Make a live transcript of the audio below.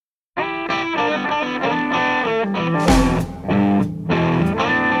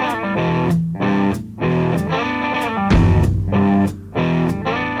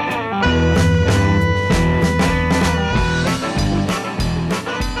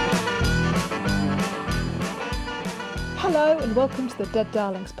Hello and welcome to the Dead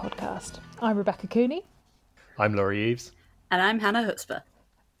Darlings podcast. I'm Rebecca Cooney. I'm Laurie Eves. And I'm Hannah Hutzper.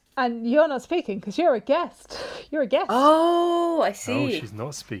 And you're not speaking because you're a guest. You're a guest. Oh, I see. Oh, she's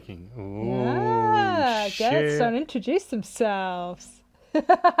not speaking. Guests don't introduce themselves.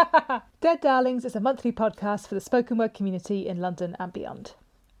 Dead Darlings is a monthly podcast for the spoken word community in London and beyond.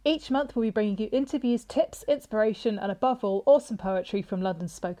 Each month we'll be bringing you interviews, tips, inspiration and above all, awesome poetry from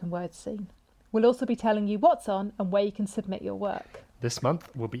London's spoken word scene. We'll also be telling you what's on and where you can submit your work. This month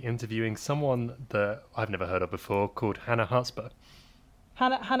we'll be interviewing someone that I've never heard of before called Hannah Hutzper.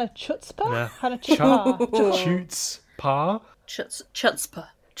 Hannah Chutzpah? Nah. Hannah Chutzpah. Chutzpah? Chutzpah.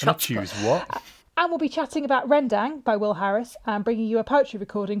 Can I choose what? And we'll be chatting about Rendang by Will Harris and bringing you a poetry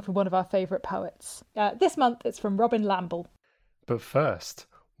recording from one of our favourite poets. This month it's from Robin Lamble. But first,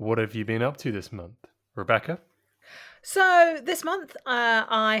 what have you been up to this month? Rebecca? So this month,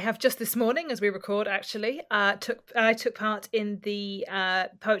 I have just this morning, as we record, actually, I took part in the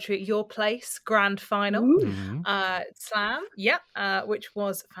Poetry at Your Place grand final slam. Which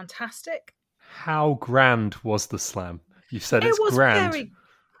was fantastic. How grand was the slam? You said it's grand.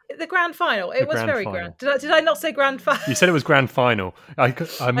 The grand final. It was very grand. Did I not say grand final? You said it was grand final. I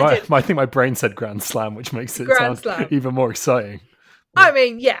think my brain said grand slam, which makes it sound even more exciting. I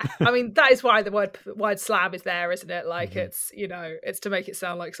mean, that is why the word slam is there, isn't it? Like it's to make it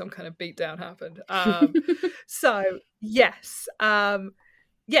sound like some kind of beatdown happened. So yes.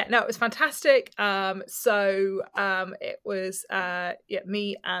 It was fantastic. It was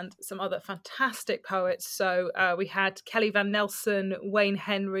me and some other fantastic poets. So we had Kelly Van Nelson, Wayne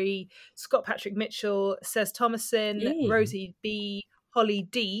Henry, Scott Patrick Mitchell, Cez Thomason, Rosie B, Holly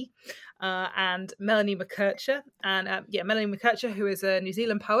D, and Melanie McKercher. And Melanie McKercher, who is a New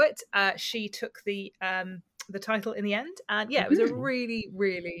Zealand poet, she took the title in the end. And it was a really,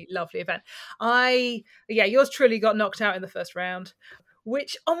 really lovely event. Yours truly got knocked out in the first round,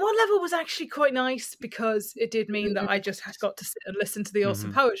 which on one level was actually quite nice because it did mean that I just got to sit and listen to the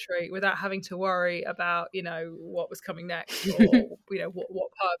awesome poetry without having to worry about, what was coming next or, what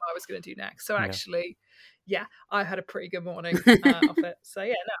poem I was going to do next. So actually, I had a pretty good morning of it. So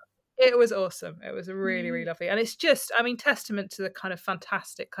it was awesome. It was really, really lovely. And it's just, testament to the kind of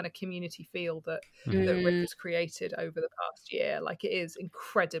fantastic kind of community feel that Rick has created over the past year. Like, it is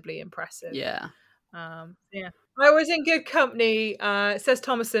incredibly impressive. Yeah. I was in good company. Cez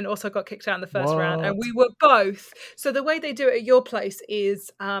Thomason also got kicked out in the first round, and we were both. So the way they do it at Your Place is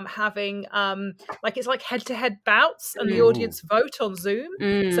having it's like head-to-head bouts, and the audience vote on Zoom.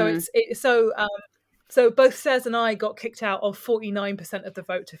 So both Cez and I got kicked out of 49% of the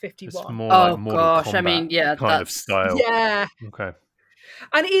vote to 51%. It's more like Mortal Kombat kind of style. Yeah. Okay.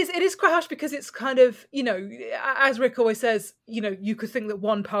 And it is quite harsh because it's kind of, as Rick always says, you could think that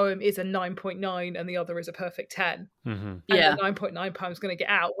one poem is a 9.9 and the other is a perfect 10. Mm-hmm. And the 9.9 poem is going to get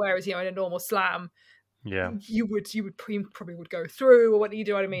out, whereas, in a normal slam, you probably would go through, or what you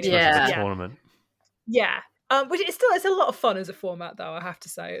do what I mean? Yeah. Tournament. Yeah. Which it's a lot of fun as a format, though, I have to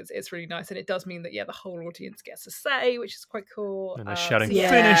say. It's really nice, and it does mean that the whole audience gets a say, which is quite cool. And they're shouting,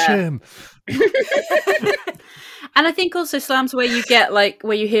 "Finish him!" And I think also slams where you get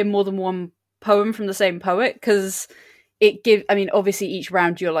where you hear more than one poem from the same poet, because obviously each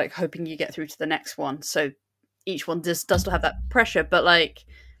round you're hoping you get through to the next one, so each one does still have that pressure, but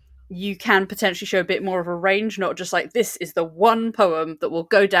you can potentially show a bit more of a range, not just this is the one poem that will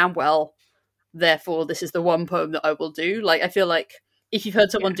go down well. Therefore, this is the one poem that I will do. I feel like if you've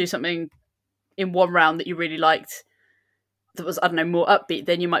heard someone do something in one round that you really liked that was, more upbeat,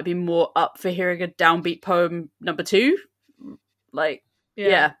 then you might be more up for hearing a downbeat poem number 2.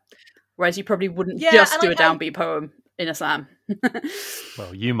 Whereas you probably wouldn't just do a downbeat poem in a slam.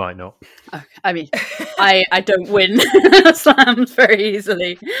 Well, you might not. I don't win slams very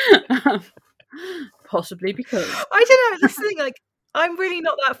easily. Possibly because... I don't know, this thing, I'm really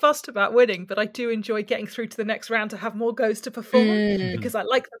not that fussed about winning, but I do enjoy getting through to the next round to have more goes to perform because I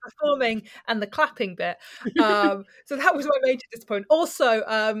like the performing and the clapping bit. So that was my major disappointment.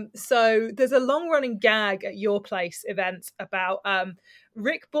 Also, so there's a long-running gag at Your Place events about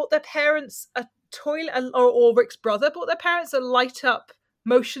Rick bought their parents a toilet, or Rick's brother bought their parents a light-up,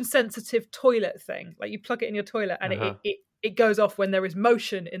 motion-sensitive toilet thing. You plug it in your toilet and it goes off when there is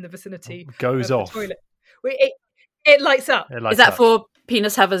motion in the vicinity. Goes off. The toilet. It lights up. Is that for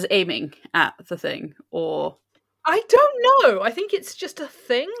penis havers aiming at the thing, or I don't know. I think it's just a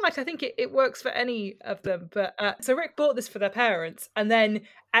thing. Like, I think it works for any of them. But so Rick bought this for their parents, and then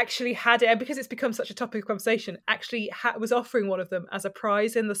actually had it, and because it's become such a topic of conversation, actually was offering one of them as a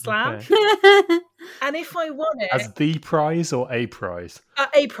prize in the slam. Okay. And if I won it, as the prize or a prize?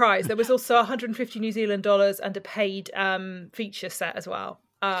 A prize. There was also 150 New Zealand dollars and a paid feature set as well.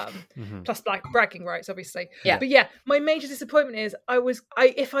 Plus like bragging rights, obviously. Yeah. But yeah, my major disappointment is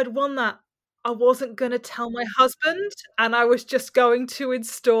if I'd won that, I wasn't going to tell my husband, and I was just going to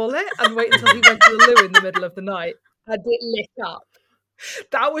install it and wait until he went to the loo in the middle of the night and it lit up.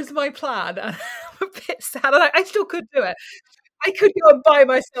 That was my plan. And I'm a bit sad. And I still could do it. I could go and buy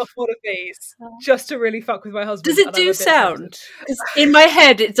myself one of these just to really fuck with my husband. Does it do sound? Because in my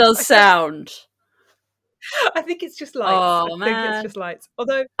head it does sound. I think it's just lights. Oh, I think it's just lights.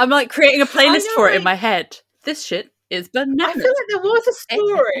 Although I'm like creating a playlist for it in my head. This shit is bananas. I feel like there was a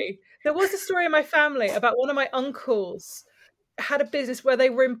story. There was a story in my family about one of my uncles had a business where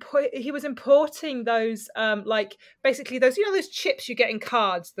they were he was importing those like basically those, you know, those chips you get in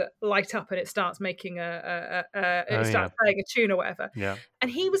cards that light up and it starts making it starts playing a tune or whatever. Yeah.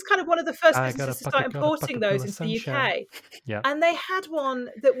 And he was kind of one of the first businesses to start importing those into the UK. Yeah. And they had one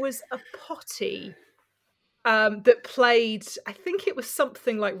that was a potty that played, I think it was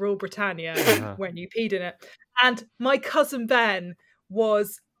something like Rule Britannia when you peed in it. And my cousin Ben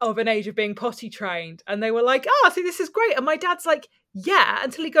was of an age of being potty trained, and they were like, "Oh, see, this is great." And my dad's like, "Yeah,"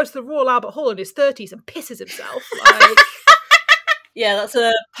 until he goes to the Royal Albert Hall in his 30s and pisses himself. Like, yeah, that's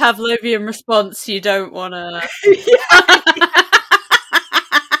a Pavlovian response. You don't want to.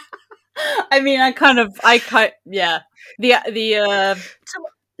 I mean, the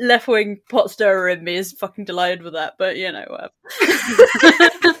left wing pot stirrer in me is fucking delighted with that, but you know, whatever.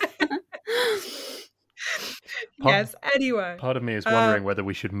 Yes, anyway. Part of me is wondering whether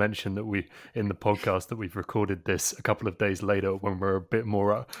we should mention that in the podcast that we've recorded this a couple of days later when we're a bit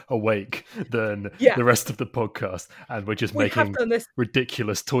more awake than the rest of the podcast, and we're just making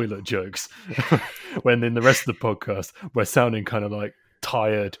ridiculous toilet jokes. When in the rest of the podcast, we're sounding kind of like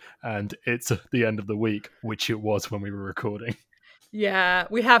tired and it's the end of the week, which it was when we were recording. Yeah,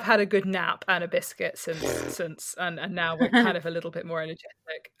 we have had a good nap and a biscuit since and now we're kind of a little bit more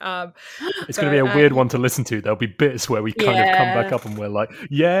energetic. It's going to be a weird one to listen to. There'll be bits where we kind of come back up and we're like,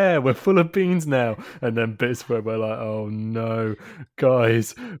 yeah, we're full of beans now. And then bits where we're like, oh no,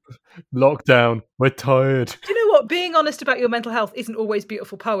 guys, lockdown, we're tired. Do you know what? Being honest about your mental health isn't always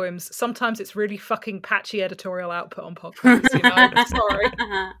beautiful poems. Sometimes it's really fucking patchy editorial output on podcasts, you know? I'm sorry.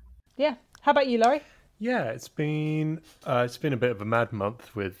 Yeah. How about you, Laurie? Yeah, it's been a bit of a mad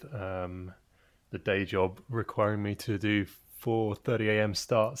month with the day job requiring me to do 4:30 a.m.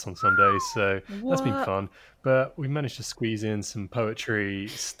 starts on some days, so that's been fun. But we managed to squeeze in some poetry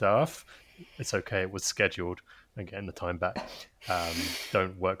stuff. It's okay, it was scheduled. I'm getting the time back.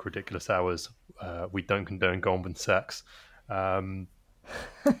 Don't work ridiculous hours. We don't condone Goldman Sachs.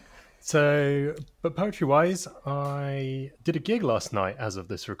 But poetry-wise, I did a gig last night as of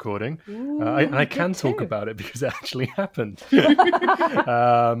this recording. I can talk about it because it actually happened.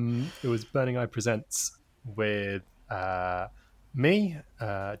 It was Burning Eye Presents with me,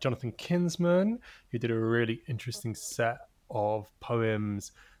 Jonathan Kinsman, who did a really interesting set of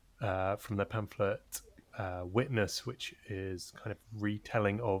poems from their pamphlet Witness, which is kind of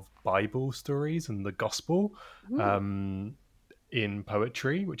retelling of Bible stories and the gospel. In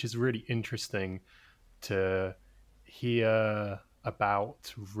poetry, which is really interesting to hear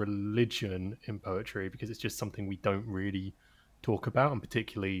about religion in poetry, because it's just something we don't really talk about, and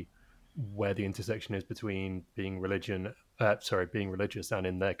particularly where the intersection is between being religious, and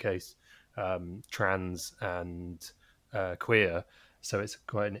in their case, trans and queer. So it's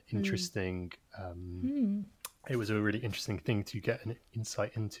quite an interesting. It was a really interesting thing to get an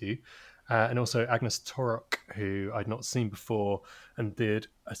insight into. And also Agnes Torok, who I'd not seen before, and did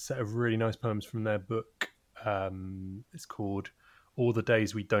a set of really nice poems from their book. It's called All the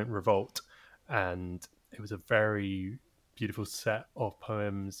Days We Don't Revolt. And it was a very beautiful set of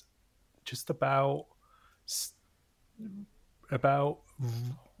poems just about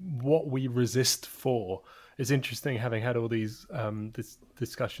what we resist for. It's interesting having had all these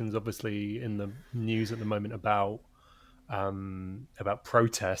discussions, obviously, in the news at the moment about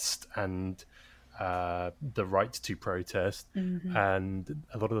protest and the right to protest, and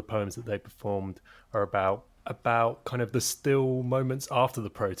a lot of the poems that they performed are about kind of the still moments after the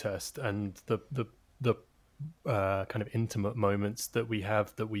protest and the kind of intimate moments that we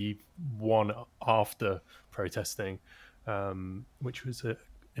have that we won after protesting, which was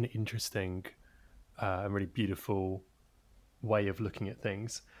an interesting and really beautiful way of looking at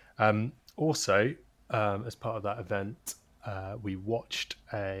things. Also, as part of that event, we watched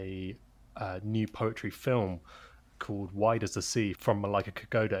a new poetry film called Wide as the Sea from Malika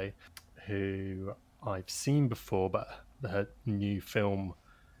Kagode, who I've seen before, but her new film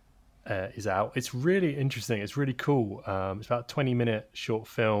is out. It's really interesting. It's really cool. It's about a 20-minute short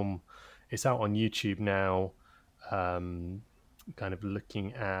film. It's out on YouTube now, kind of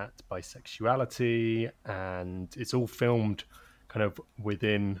looking at bisexuality, and it's all filmed kind of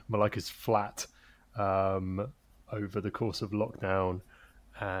within Malika's flat over the course of lockdown.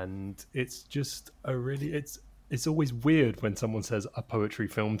 And it's just it's always weird when someone says a poetry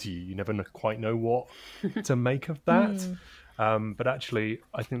film to you. You never quite know what to make of that. But actually,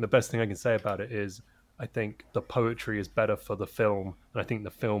 I think the best thing I can say about it is I think the poetry is better for the film, and I think the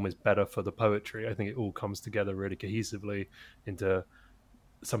film is better for the poetry. I think it all comes together really cohesively into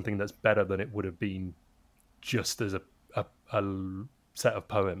something that's better than it would have been just as a set of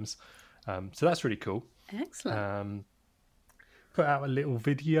poems. So that's really cool. Excellent. Put out a little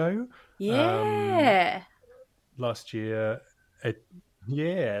video. Yeah. Last year,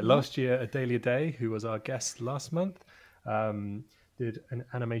 Adelia Day, who was our guest last month, did an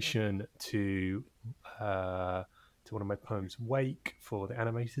animation to one of my poems, Wake, for the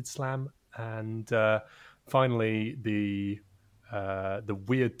Animated Slam, and finally the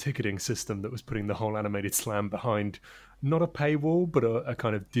weird ticketing system that was putting the whole Animated Slam behind not a paywall but a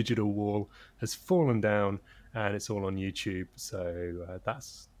kind of digital wall has fallen down, and it's all on YouTube. So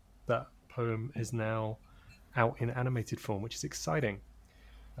that poem is now out in animated form, which is exciting.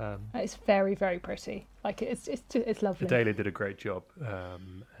 It's very, very pretty. Like it's lovely. Adelia did a great job,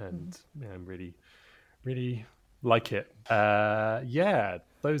 and really, really like it.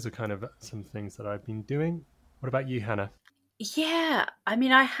 Those are kind of some things that I've been doing. What about you, Hannah? Yeah, I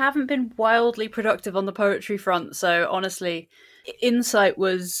mean, I haven't been wildly productive on the poetry front, so honestly, Insight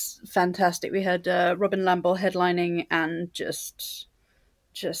was fantastic. We had Robin Lamball headlining, and just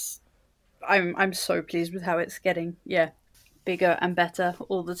I'm so pleased with how it's getting. Yeah, bigger and better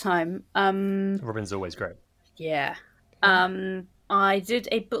all the time. Robin's always great. Yeah. I did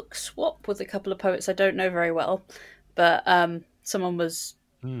a book swap with a couple of poets I don't know very well, but someone was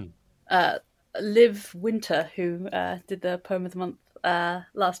Liv Winter, who did the Poem of the Month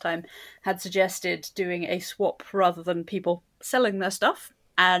last time, had suggested doing a swap rather than people selling their stuff.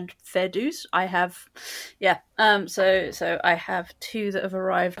 And fair dues. I have, so I have two that have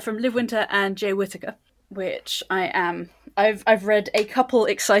arrived from Liv Winter and Jay Whittaker, which I've read a couple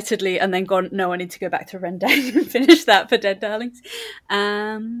excitedly and then gone, no, I need to go back to Rendang and finish that for Dead Darlings.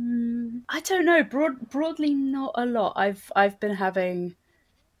 I don't know, broadly not a lot. I've been having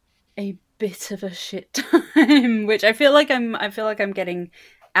a bit of a shit time, which I feel like I'm getting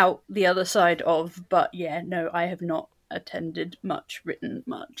out the other side of, but yeah, no, I have not attended much, written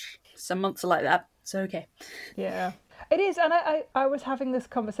much. Some months are like that, so okay. Yeah, it is. And I was having this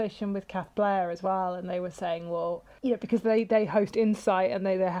conversation with Kath Blair as well, and they were saying, well, because they host Insight and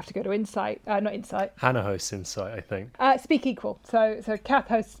they have to go to Insight, not Insight. Hannah hosts Insight, I think. Speak Equal. So Kath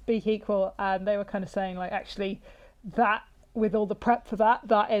hosts Speak Equal, and they were kind of saying, like, actually, that with all the prep for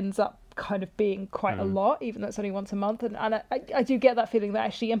that ends up kind of being quite a lot, even though it's only once a month. And I do get that feeling that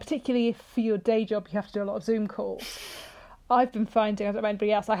actually, and particularly if for your day job you have to do a lot of Zoom calls, I've been finding, I don't know about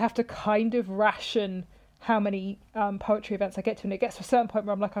anybody else, I have to kind of ration how many poetry events I get to, and it gets to a certain point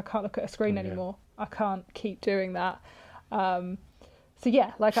where I'm like, I can't look at a screen anymore. I can't keep doing that. So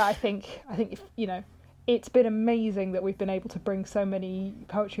yeah, like I think if, it's been amazing that we've been able to bring so many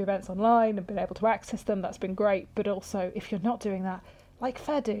poetry events online and been able to access them. That's been great. But also, if you're not doing that, like,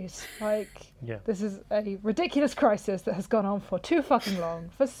 fair dues. Like, this is a ridiculous crisis that has gone on for too fucking long,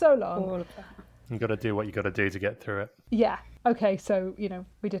 for so long. All of that. You got to do what you got to do to get through it. Yeah. Okay. So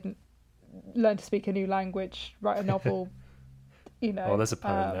we didn't learn to speak a new language, write a novel. Well, there's a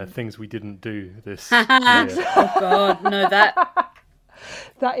poem there. Things we didn't do this year. Oh God, no,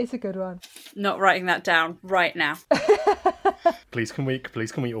 that is a good one. Not writing that down right now. Please can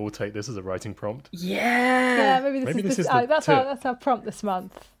we all take this as a writing prompt? Yeah, maybe this is that's our prompt this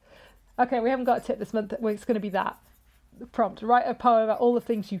month. Okay, we haven't got a tip this month. It's going to be that prompt. Write a poem about all the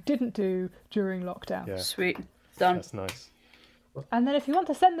things you didn't do during lockdown. Yeah. Sweet, done. That's nice. And then if you want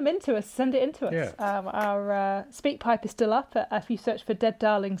to send them into us, send it into us. Yeah. Our SpeakPipe is still up. If you search for Dead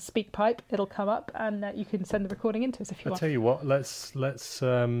Darlings SpeakPipe, it'll come up, and you can send the recording into us if you want. I'll tell you what. Let's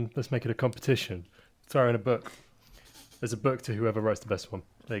make it a competition. Throw in a book. There's a book to whoever writes the best one.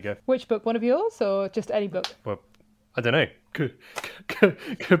 There you go. Which book? One of yours, or just any book? Well, I don't know.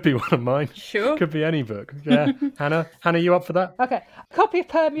 Could be one of mine. Sure. Could be any book. Yeah. Hannah, you up for that? Okay, a copy of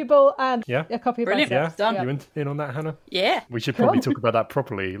Permeable and Yeah. a copy of Brilliant. Biceps. Yeah. Done. You in on that, Hannah? Yeah. We should probably talk about that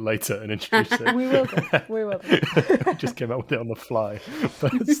properly later and introduce it. We will do. We will do. Just came up with it on the fly.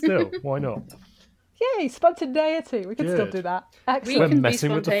 But still, why not? Yay, spontaneity. We can still Good. do that. We Excellent. We're can be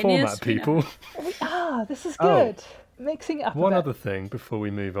messing with the spontaneous, format, we know. people. This is Oh. good. Mixing it up One a bit. other thing before we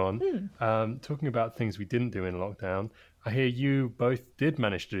move on, talking about things we didn't do in lockdown, I hear you both did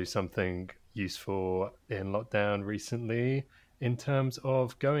manage to do something useful in lockdown recently in terms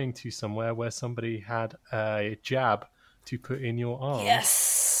of going to somewhere where somebody had a jab to put in your arm.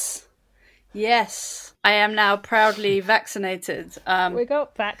 Yes. I am now proudly vaccinated. We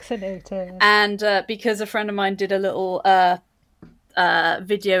got vaccinated. And because a friend of mine did a little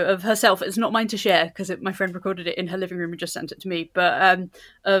video of herself, it's not mine to share because my friend recorded it in her living room and just sent it to me, but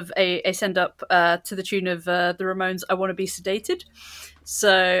of a send up to the tune of the Ramones, I Want to Be Sedated.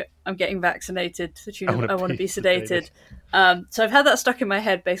 So I'm getting vaccinated to the tune of I Want to Be Sedated. So I've had that stuck in my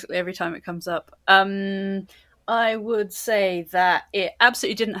head basically every time it comes up. I would say that it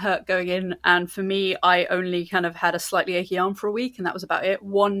absolutely didn't hurt going in, and for me, I only kind of had a slightly achy arm for a week, and that was about it.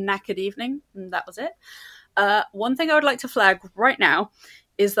 One knackered evening, and that was it. One thing I would like to flag right now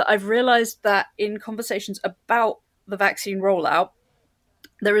is that I've realised that in conversations about the vaccine rollout,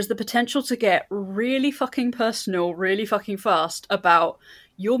 there is the potential to get really fucking personal, really fucking fast about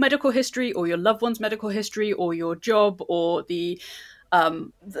your medical history or your loved one's medical history or your job or the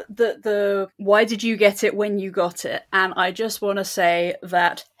why did you get it when you got it. And I just want to say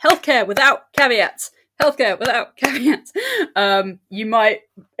that healthcare without caveats. You might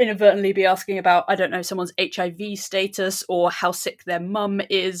inadvertently be asking about, I don't know, someone's HIV status or how sick their mum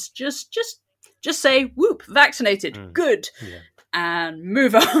is. Just say, whoop, vaccinated, good, and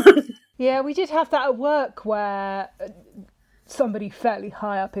move on. Yeah, we did have that at work where somebody fairly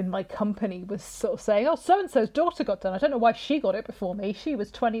high up in my company was sort of saying, oh, so-and-so's daughter got done. I don't know why she got it before me. She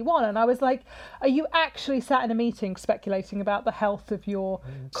was 21. And I was like, are you actually sat in a meeting speculating about the health of your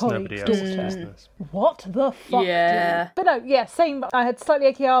colleague's daughter? What the fuck? Yeah. Dude? But no, yeah, same. I had slightly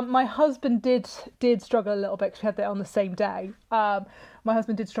achy arm. My husband did struggle a little bit because we had that on the same day. My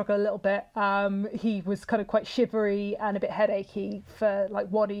husband did struggle a little bit. He was kind of quite shivery and a bit headachy for like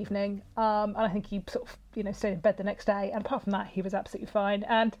one evening. And I think he sort of, stayed in bed the next day. And apart from that, he was absolutely fine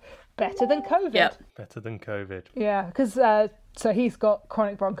and better than COVID. Yep. Better than COVID. Yeah, because so he's got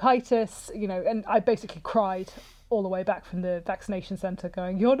chronic bronchitis, and I basically cried all the way back from the vaccination centre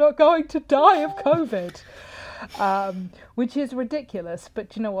going, you're not going to die of COVID. Which is ridiculous.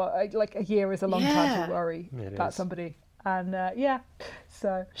 But you know what? Like a year is a long time to worry about somebody. And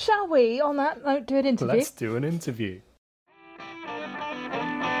so shall we, on that note, do an interview? Let's do an interview.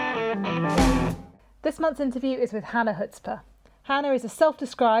 This month's interview is with Hannah Hutzper. Hannah is a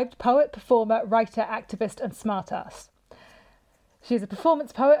self-described poet, performer, writer, activist and smartass. She is a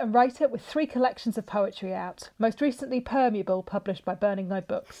performance poet and writer with 3 collections of poetry out, most recently Permeable, published by Burning Night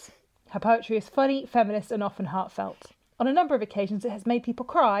Books. Her poetry is funny, feminist and often heartfelt. On a number of occasions it has made people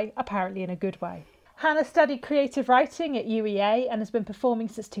cry, apparently in a good way. Hannah studied creative writing at UEA and has been performing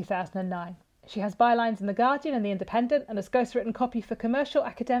since 2009. She has bylines in The Guardian and The Independent and has ghostwritten copy for commercial,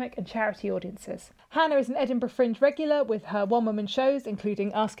 academic and charity audiences. Hannah is an Edinburgh Fringe regular with her one-woman shows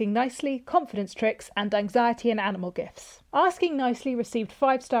including Asking Nicely, Confidence Tricks and Anxiety and Animal Gifts. Asking Nicely received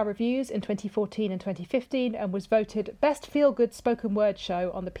 5-star reviews in 2014 and 2015 and was voted Best Feel-Good Spoken Word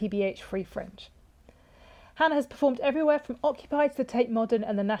Show on the PBH Free Fringe. Hannah has performed everywhere from Occupy to the Tate Modern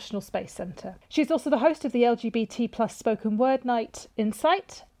and the National Space Centre. She's also the host of the LGBT+ spoken word night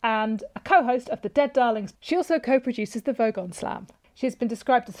Insight and a co-host of the Dead Darlings. She also co-produces the Vogon Slam. She has been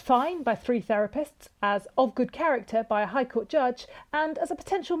described as fine by 3 therapists, as of good character by a High Court judge, and as a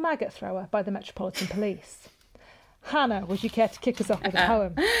potential maggot thrower by the Metropolitan Police. Hannah, would you care to kick us off with a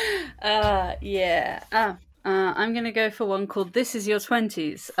poem? I'm going to go for one called This Is Your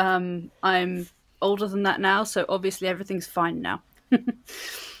 20s. I'm older than that now, so obviously everything's fine now.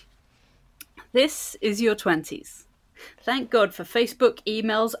 This is your 20s. Thank God for Facebook,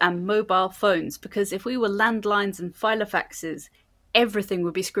 emails and mobile phones, because if we were landlines and filofaxes, everything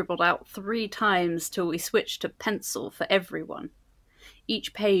would be scribbled out 3 times till we switched to pencil for everyone.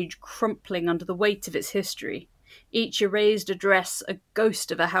 Each page crumpling under the weight of its history. Each erased address a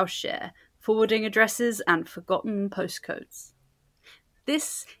ghost of a house share, forwarding addresses and forgotten postcodes.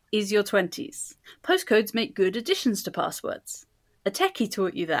 This is your 20s. Postcodes make good additions to passwords. A techie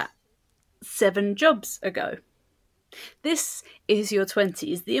taught you that 7 jobs ago. This is your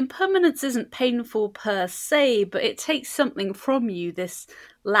 20s. The impermanence isn't painful per se, but it takes something from you, this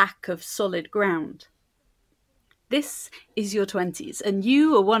lack of solid ground. This is your 20s, and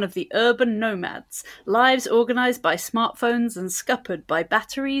you are one of the urban nomads, lives organised by smartphones and scuppered by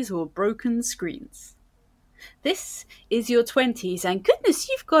batteries or broken screens. This is your 20s, and goodness,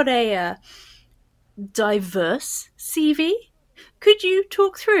 you've got a diverse CV. Could you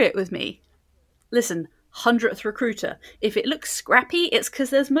talk through it with me? Listen, 100th recruiter, if it looks scrappy, it's because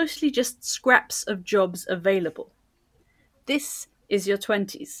there's mostly just scraps of jobs available. This is your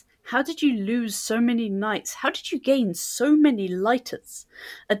 20s. How did you lose so many nights? How did you gain so many lighters?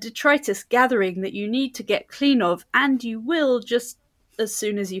 A detritus gathering that you need to get clean of, and you will just as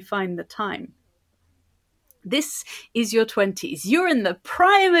soon as you find the time. This is your 20s. You're in the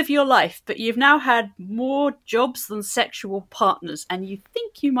prime of your life, but you've now had more jobs than sexual partners, and you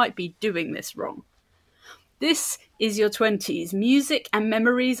think you might be doing this wrong. This is your 20s. Music and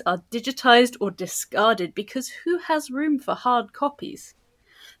memories are digitized or discarded because who has room for hard copies?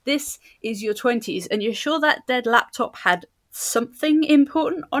 This is your 20s, and you're sure that dead laptop had something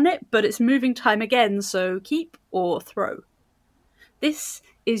important on it, but it's moving time again, so keep or throw. This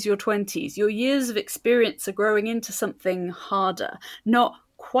is your 20s. Your years of experience are growing into something harder. Not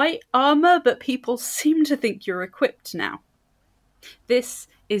quite armour, but people seem to think you're equipped now. This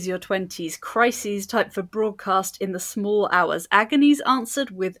is your 20s. Crises typed for broadcast in the small hours. Agonies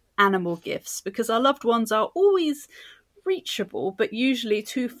answered with animal gifts, because our loved ones are always reachable, but usually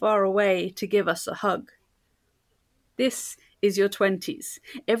too far away to give us a hug. This is your 20s.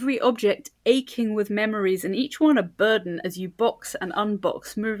 Every object aching with memories, and each one a burden as you box and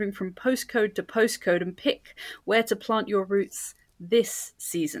unbox, moving from postcode to postcode and pick where to plant your roots this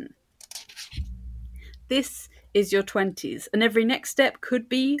season. This is your 20s, and every next step could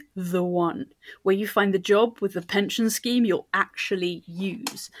be the one, where you find the job with the pension scheme you'll actually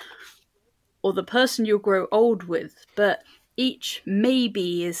use, or the person you'll grow old with, but each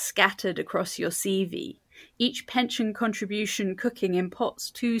maybe is scattered across your CV. Each pension contribution cooking in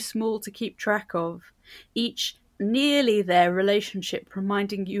pots too small to keep track of. Each nearly there relationship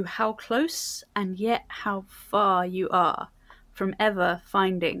reminding you how close and yet how far you are from ever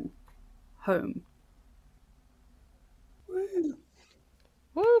finding home.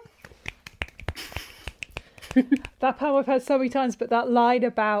 Woo. That poem I've heard so many times, but that line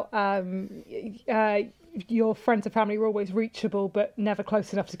about your friends and family are always reachable but never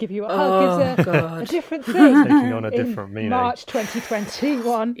close enough to give you a hug is a different thing. Taking on a different meaning. March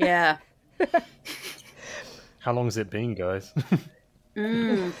 2021. Yeah. How long has it been, guys?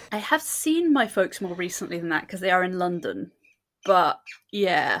 I have seen my folks more recently than that because they are in London. But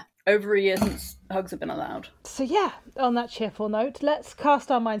yeah, over a year since hugs have been allowed. So yeah, on that cheerful note, let's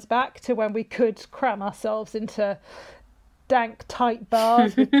cast our minds back to when we could cram ourselves into dank, tight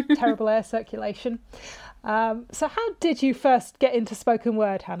bars with terrible air circulation. So how did you first get into spoken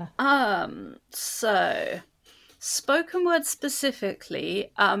word, Hannah? So spoken word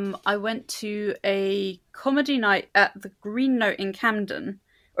specifically, I went to a comedy night at the Green Note in Camden,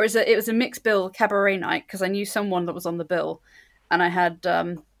 or it was a mixed bill cabaret night because I knew someone that was on the bill, and I had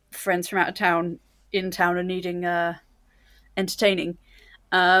friends from out of town in town and needing entertaining.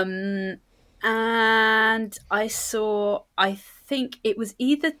 And I saw, I think it was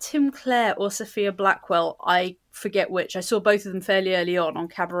either Tim Clare or Sophia Blackwell, I forget which. I saw both of them fairly early on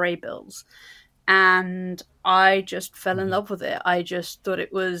cabaret bills. And I just fell in love with it. I just thought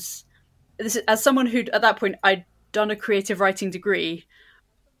it was, as someone who'd, at that point, I'd done a creative writing degree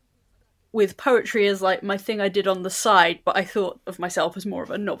with poetry as like my thing I did on the side, but I thought of myself as more of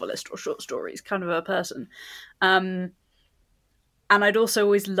a novelist or short stories kind of a person. And I'd also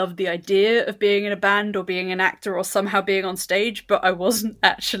always loved the idea of being in a band or being an actor or somehow being on stage, but I wasn't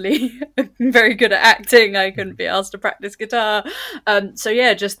actually very good at acting. I couldn't be asked to practice guitar. So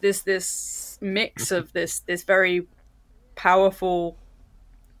yeah, just this mix of this very powerful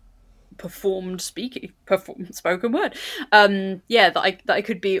performed spoken word. That I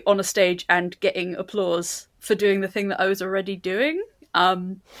could be on a stage and getting applause for doing the thing that I was already doing.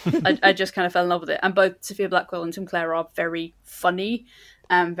 I just kind of fell in love with it, and both Sophia Blackwell and Tim Clare are very funny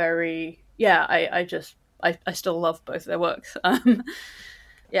and very I still love both of their works. From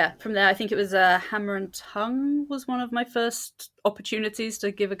there I think it was Hammer and Tongue was one of my first opportunities to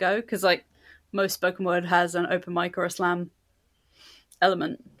give a go, because like most spoken word has an open mic or a slam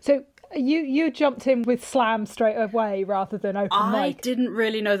element. So you jumped in with slam straight away rather than open mic. I didn't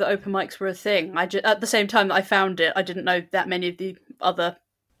really know that open mics were a thing. At the same time that I found it, I didn't know that many of the other.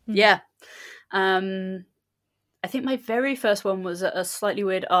 I think my very first one was at a slightly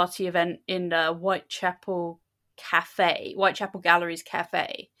weird arty event in Whitechapel Galleries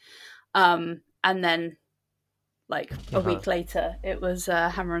Cafe. And then like a week later it was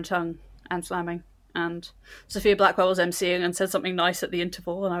Hammer and Tongue and slamming. and Sophia Blackwell was emceeing and said something nice at the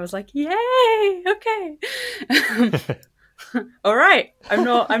interval, and I was like, yay, okay. All right, I'm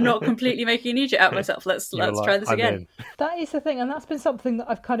not completely making an idiot out of myself. Let's try this again. That is the thing, and that's been something that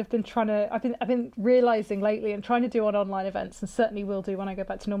I've kind of been I've been realizing lately and trying to do on online events, and certainly will do when I go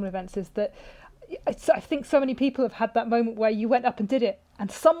back to normal events, is that I think so many people have had that moment where you went up and did it,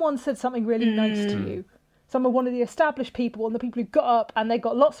 and someone said something really nice to you. One of the established people, and the people who got up and they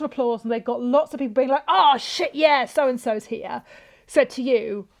got lots of applause, and they got lots of people being like, "Oh shit, yeah, so and so's here," said to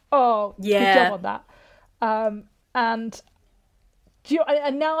you, "Oh, yeah, good job on that." And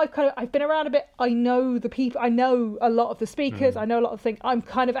now I've been around a bit. I know the people. I know a lot of the speakers. I know a lot of things. I'm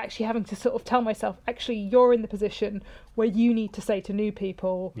kind of actually having to sort of tell myself, actually, you're in the position where you need to say to new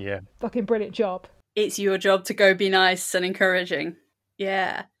people, "Yeah, fucking brilliant job." It's your job to go be nice and encouraging.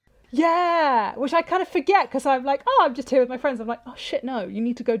 Yeah. Yeah, which I kind of forget because I'm like, oh, I'm just here with my friends. I'm like, oh shit, no, you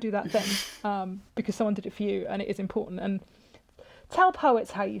need to go do that thing because someone did it for you, and it is important. And tell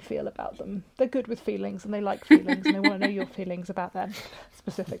poets how you feel about them. They're good with feelings, and they like feelings, and they want to know your feelings about them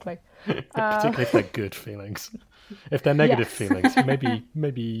specifically. Particularly if they're good feelings. If they're negative feelings,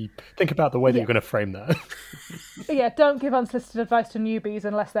 maybe think about the way that you're going to frame that. Yeah, don't give unsolicited advice to newbies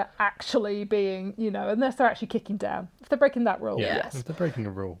unless they're actually being, unless they're actually kicking down. If they're breaking that rule, yes. If they're breaking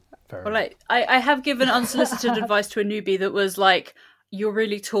a rule. Well, like, I have given unsolicited advice to a newbie that was like, you're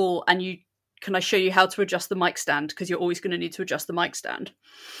really tall and can I show you how to adjust the mic stand? Because you're always going to need to adjust the mic stand.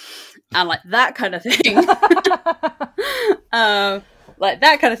 And like that kind of thing. Like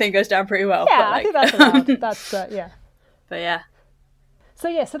that kind of thing goes down pretty well. Yeah, but, like, I think that's allowed. That's, yeah. But yeah. So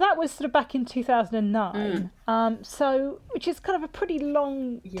that was sort of back in 2009. Which is kind of a pretty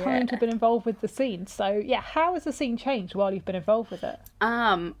long time to have been involved with the scene. So yeah, how has the scene changed while you've been involved with it?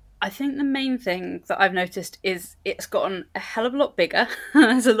 I think the main thing that I've noticed is it's gotten a hell of a lot bigger.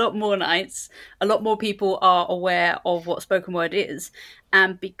 There's a lot more nights. A lot more people are aware of what spoken word is.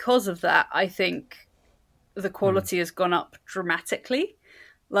 And because of that, I think the quality has gone up dramatically.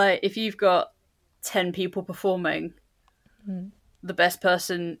 Like, if you've got 10 people performing, the best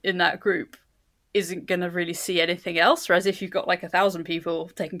person in that group isn't going to really see anything else. Whereas if you've got like 1,000 people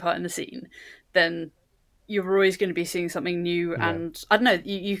taking part in the scene, then you're always going to be seeing something new, and I don't know,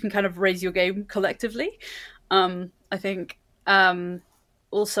 you can kind of raise your game collectively. I think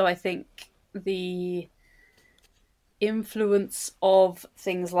also I think the influence of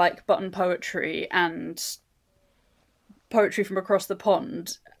things like button poetry and poetry from across the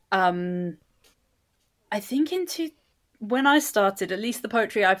pond, I think when I started, at least the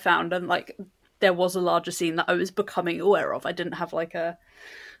poetry I found, and like there was a larger scene that I was becoming aware of. I didn't have like a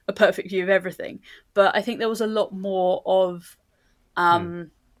perfect view of everything, but I think there was a lot more of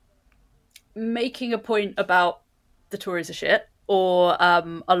making a point about the Tories are shit, or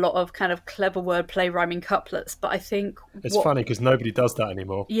a lot of kind of clever wordplay, rhyming couplets. But I think it's funny because nobody does that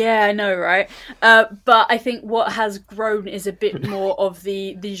anymore. Yeah, I know, right? But I think what has grown is a bit more of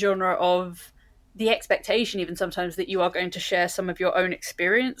the genre of the expectation, even sometimes, that you are going to share some of your own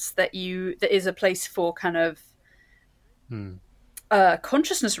experience, that is a place for kind of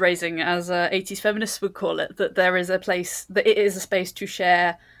consciousness raising, as 80s feminists would call it, that there is a place, that it is a space to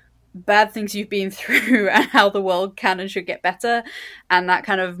share bad things you've been through and how the world can and should get better, and that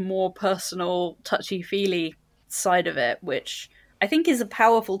kind of more personal, touchy-feely side of it, which I think is a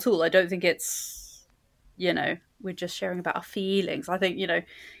powerful tool. I don't think it's, we're just sharing about our feelings. I think,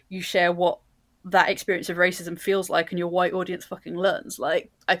 you share what that experience of racism feels like and your white audience fucking learns.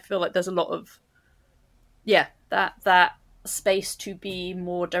 Like, I feel like there's a lot of, that space to be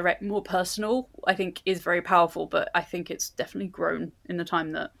more direct, more personal, I think is very powerful, but I think it's definitely grown in the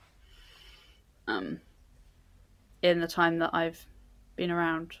time that I've been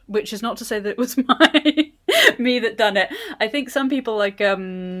around, which is not to say that it was me that done it. I think some people like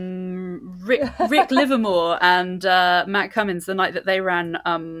Rick Livermore and Matt Cummins, the night that they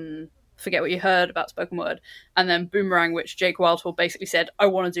ran Forget What You Heard about spoken word, and then Boomerang, which Jake Wildhall basically said, I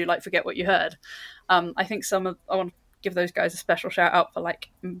want to do like Forget What You Heard. I think I want to give those guys a special shout out for like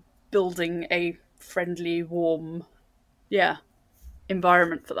building a friendly, warm,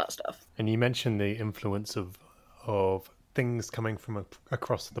 environment for that stuff. And you mentioned the influence of things coming from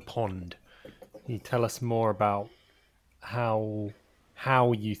across the pond. Can you tell us more about how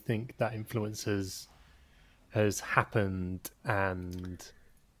you think that influence has happened and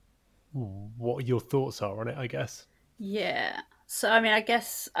what your thoughts are on it, I guess? Yeah. So, I mean, I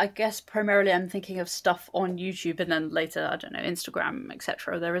guess primarily I'm thinking of stuff on YouTube, and then later, I don't know, Instagram,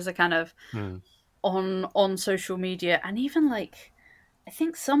 etc. There is a kind of on social media, and even like, I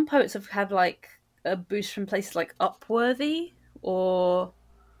think some poets have had like a boost from places like Upworthy, or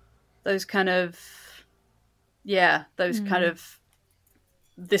those kind of kind of,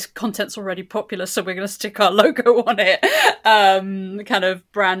 this content's already popular, so we're going to stick our logo on it, kind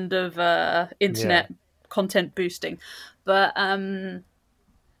of brand of internet content boosting. But I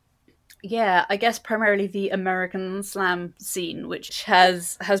guess primarily the American slam scene, which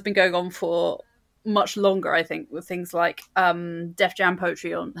has been going on for much longer, I think, with things like Def Jam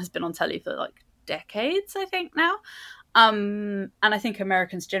Poetry has been on telly for like decades, I think, now. And I think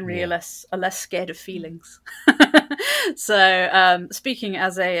Americans generally are less scared of feelings. So speaking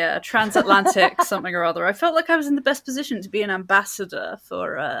as a transatlantic something or other, I felt like I was in the best position to be an ambassador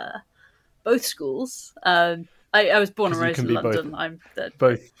for both schools. I was born and raised in London.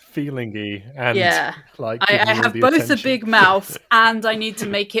 Both feelingy and like I have both attention. A big mouth, and I need to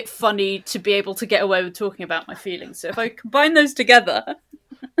make it funny to be able to get away with talking about my feelings. So if I combine those together,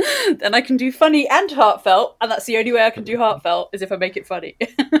 then I can do funny and heartfelt, and that's the only way I can do heartfelt is if I make it funny.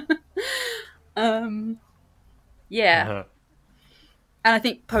 And I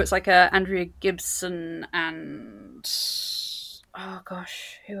think poets like Andrea Gibson and oh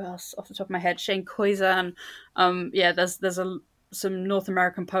gosh, who else off the top of my head? Shane Koizan. There's some North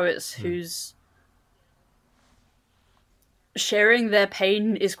American poets whose sharing their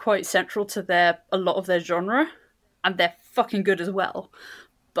pain is quite central to a lot of their genre, and they're fucking good as well.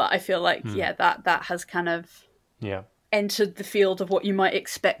 But I feel like that has kind of entered the field of what you might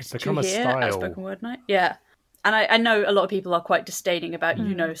expect to hear at spoken word night. Yeah. And I know a lot of people are quite disdaining about,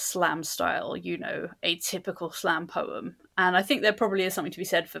 slam style, a typical slam poem. And I think there probably is something to be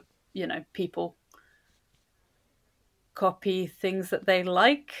said for, people copy things that they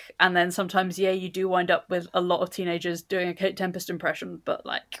like. And then sometimes, you do wind up with a lot of teenagers doing a Kate Tempest impression. But,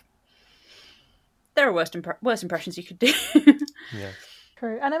 there are worse impressions you could do. Yeah.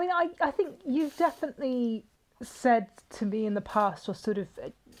 True. And I mean, I think you've definitely said to me in the past, or sort of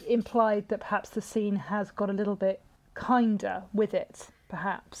implied that perhaps the scene has got a little bit kinder with it,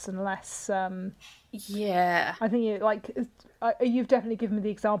 perhaps, and less. I think you've definitely given me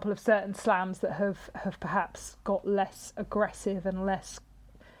the example of certain slams that have perhaps got less aggressive and less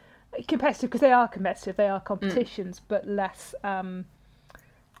competitive, because they are competitive, they are competitions, but less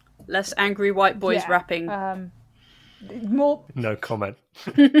angry white boys rapping. More. No comment.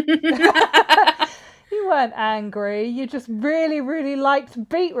 You weren't angry. You just really, really liked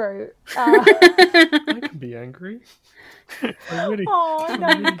Beetroot. I can be angry. I know you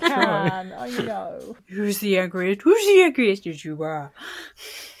can. I know. Who's the angriest? Who's the angriest as you are?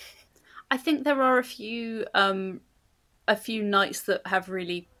 I think there are a few nights that have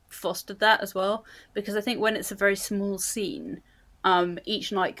really fostered that as well, because I think when it's a very small scene,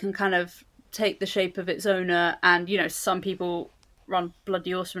 each night can kind of take the shape of its owner, and some people run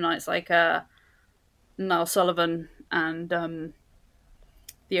bloody awesome nights like Niall Sullivan and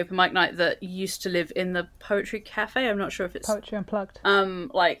the open mic night that used to live in the Poetry Cafe. I'm not sure if it's Poetry Unplugged.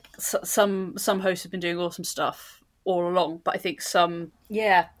 Some hosts have been doing awesome stuff all along, but I think some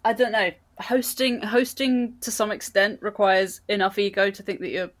I don't know, hosting to some extent requires enough ego to think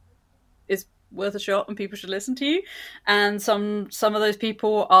that is worth a shot and people should listen to you, and some of those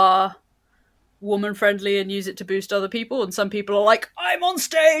people are woman friendly and use it to boost other people, and some people are like, I'm on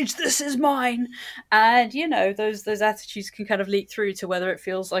stage, this is mine, and those attitudes can kind of leak through to whether it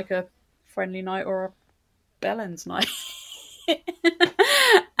feels like a friendly night or a bellends night.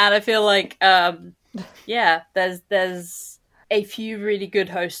 And I feel like there's a few really good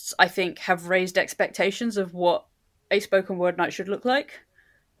hosts I think have raised expectations of what a spoken word night should look like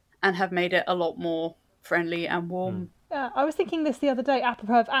and have made it a lot more friendly and warm. Yeah, I was thinking this the other day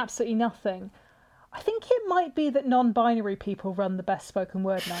apropos of absolutely nothing. I think it might be that non-binary people run the best spoken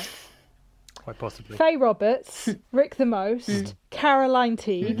word nights. Quite possibly. Faye Roberts, Rick the Most, Caroline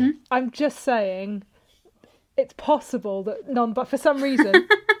Teague. Mm-hmm. I'm just saying, it's possible that for some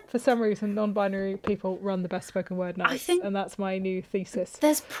reason, non-binary people run the best spoken word nights, and that's my new thesis.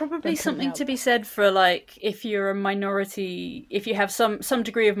 There's probably something to be said for if you're a minority, if you have some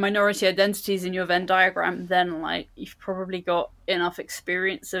degree of minority identities in your Venn diagram, then you've probably got enough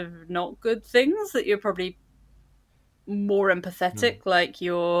experience of not good things that you're probably more empathetic.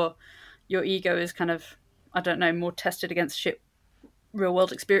 Your ego is kind of, I don't know, more tested against shit real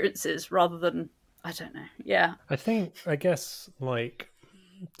world experiences rather than, I don't know. Yeah. I guess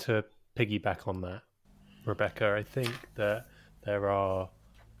to piggyback on that, Rebecca, I think that there are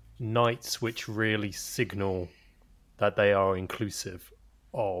nights which really signal that they are inclusive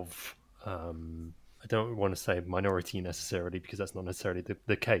of, I don't want to say minority necessarily, because that's not necessarily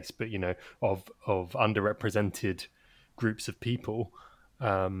the case, but, of underrepresented groups of people.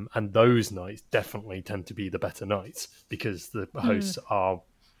 And those nights definitely tend to be the better nights because the hosts are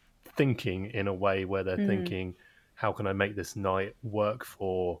thinking in a way where they're thinking, how can I make this night work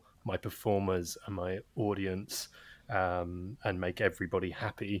for my performers and my audience, and make everybody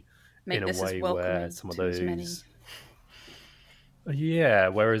happy in a way where some of those... Yeah,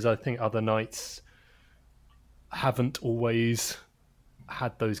 whereas I think other nights haven't always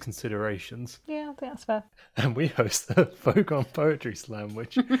had those considerations. Yeah, I think that's fair. And we host the Fogon Poetry Slam,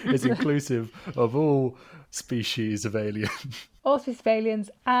 which is inclusive of all species of alien. All species of aliens,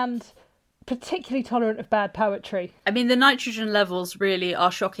 and particularly tolerant of bad poetry. I mean, the nitrogen levels really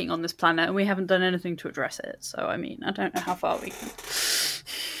are shocking on this planet, and we haven't done anything to address it. So, I mean, I don't know how far we can...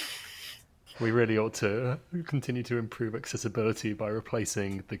 We really ought to continue to improve accessibility by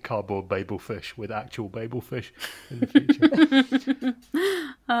replacing the cardboard Babel fish with actual Babel fish in the future.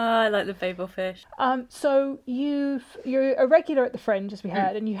 I like the Babel fish. So you're a regular at the Fringe, as we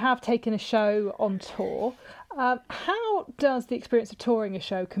heard, and you have taken a show on tour. How does the experience of touring a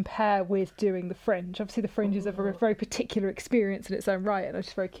show compare with doing the Fringe? Obviously, the Fringe is a very particular experience in its own right, and I'm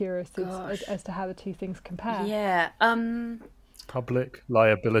just very curious as to how the two things compare. Yeah. Public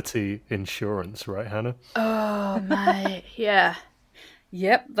liability insurance, right, Hannah? Oh, mate. Yeah.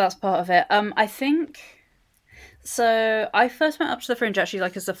 Yep, that's part of it. I think... So I first went up to the Fringe actually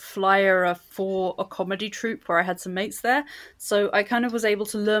like as a flyer for a comedy troupe where I had some mates there. So I kind of was able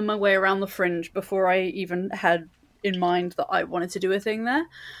to learn my way around the Fringe before I even had in mind that I wanted to do a thing there.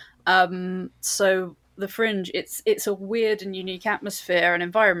 So the Fringe, it's a weird and unique atmosphere and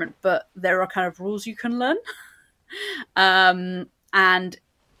environment, but there are kind of rules you can learn. And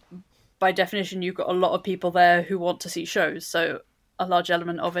by definition, you've got a lot of people there who want to see shows. So a large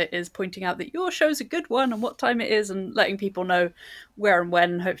element of it is pointing out that your show's a good one and what time it is, and letting people know where and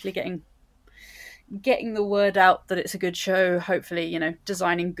when, hopefully getting the word out that it's a good show, hopefully, you know,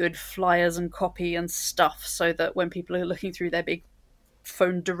 designing good flyers and copy and stuff so that when people are looking through their big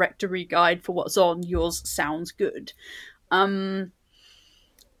phone directory guide for what's on, yours sounds good.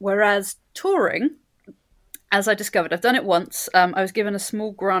 Whereas touring, as I discovered, I've done it once. I was given a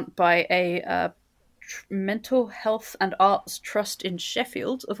small grant by a mental health and arts trust in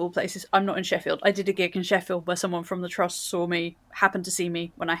Sheffield, of all places. I'm not in Sheffield. I did a gig in Sheffield where someone from the trust happened to see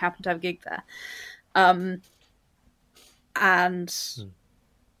me when I happened to have a gig there. And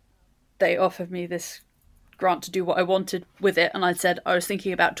they offered me this grant to do what I wanted with it, and I said I was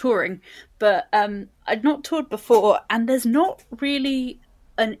thinking about touring, but I'd not toured before, and there's not really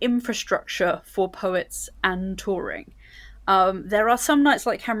an infrastructure for poets and touring. There are some nights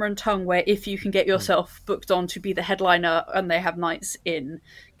like Hammer and Tongue where if you can get yourself booked on to be the headliner, and they have nights in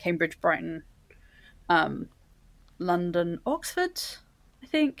Cambridge, Brighton, London, Oxford, I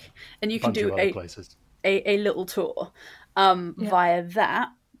think, and you can do a little tour via that.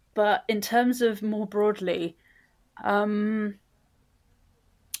 But in terms of more broadly, so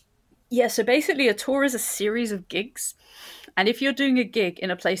basically a tour is a series of gigs. And if you're doing a gig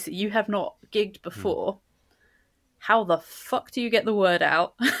in a place that you have not gigged before, how the fuck do you get the word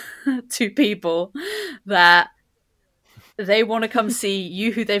out to people that they want to come see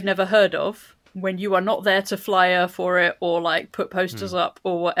you who they've never heard of when you are not there to flyer for it or like put posters up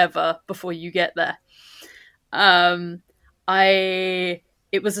or whatever before you get there?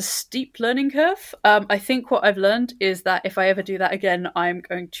 It was a steep learning curve. I think what I've learned is that if I ever do that again, I'm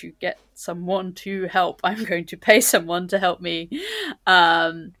going to get someone to help. I'm going to pay someone to help me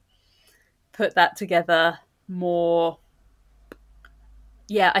put that together more.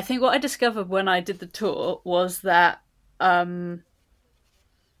 Yeah, I think what I discovered when I did the tour was that the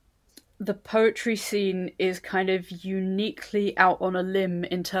poetry scene is kind of uniquely out on a limb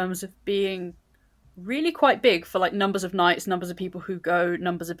in terms of being really quite big for like numbers of nights, numbers of people who go,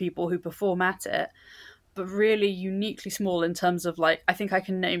 numbers of people who perform at it, but really uniquely small in terms of like, I think I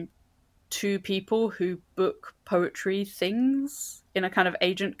can name 2 people who book poetry things in a kind of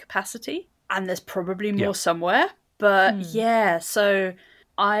agent capacity, and there's probably more somewhere, but so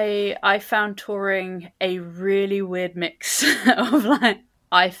I found touring a really weird mix of like,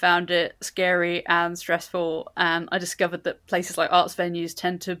 I found it scary and stressful, and I discovered that places like arts venues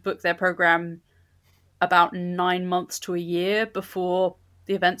tend to book their program about 9 months to a year before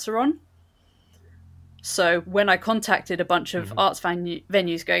the events are on. So when I contacted a bunch of arts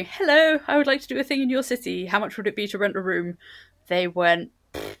venues going, hello, I would like to do a thing in your city, how much would it be to rent a room? They went,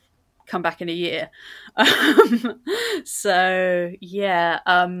 come back in a year. So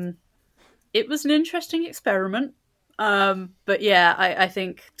yeah, it was an interesting experiment. But yeah, I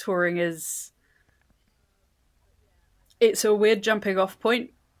think touring it's a weird jumping off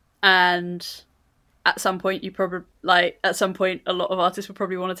point, and at some point a lot of artists will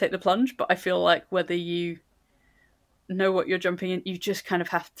probably want to take the plunge, but I feel like whether you know what you're jumping in, you just kind of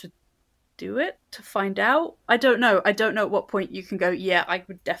have to do it to find out. I don't know at what point you can go, yeah, I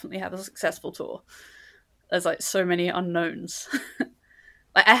would definitely have a successful tour. There's like so many unknowns.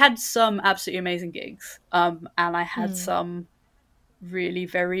 Like I had some absolutely amazing gigs, and I had some really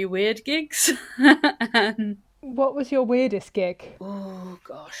very weird gigs. And what was your weirdest gig? oh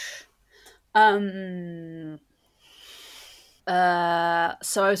gosh. So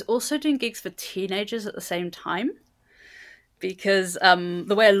I was also doing gigs for teenagers at the same time, because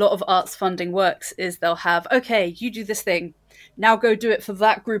the way a lot of arts funding works is they'll have, okay, you do this thing, now go do it for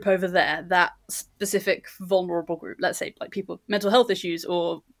that group over there, that specific vulnerable group, let's say like people with mental health issues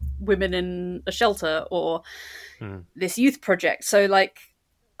or women in a shelter or this youth project. So like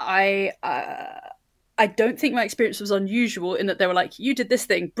I don't think my experience was unusual in that they were like, you did this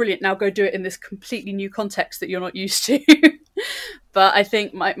thing, brilliant, now go do it in this completely new context that you're not used to. But I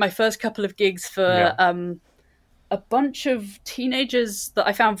think my first couple of gigs for a bunch of teenagers that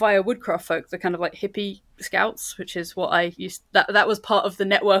I found via Woodcraft Folk, the kind of like hippie scouts, which is what I used, that was part of the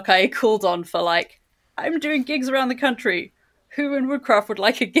network I called on for like, I'm doing gigs around the country, who in Woodcraft would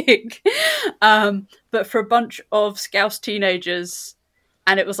like a gig? But for a bunch of Scouse teenagers,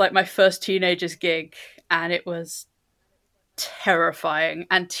 and it was like my first teenagers gig, and it was terrifying.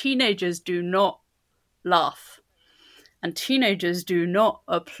 And teenagers do not laugh, and teenagers do not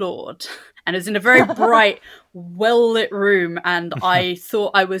applaud. And it was in a very bright, well-lit room, and I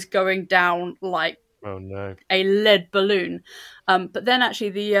thought I was going down like a lead balloon. But then actually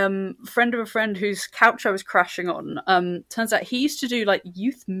the friend of a friend whose couch I was crashing on, turns out he used to do like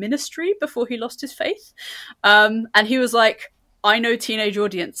youth ministry before he lost his faith. And he was like, I know teenage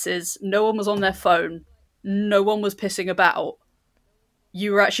audiences, no one was on their phone, no one was pissing about.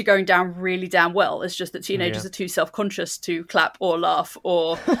 You were actually going down really damn well. It's just that teenagers are too self-conscious to clap or laugh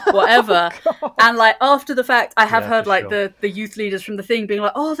or whatever. And like after the fact, I have heard like the youth leaders from the thing being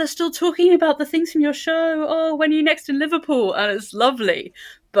like, oh, they're still talking about the things from your show. Oh, when are you next in Liverpool? And it's lovely.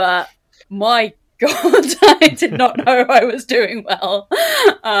 But my God, I did not know I was doing well.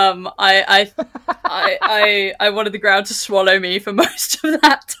 I wanted the ground to swallow me for most of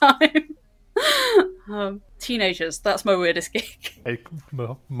that time. Teenagers, that's my weirdest gig. It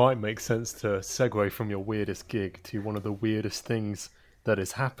might make sense to segue from your weirdest gig to one of the weirdest things that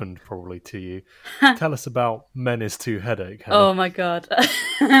has happened probably to you. Tell us about Men Is Too Headache, Hannah. Oh my God.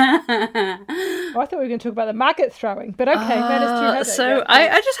 I thought we were going to talk about the maggot throwing, but okay, Men Is Too Headache. So yeah.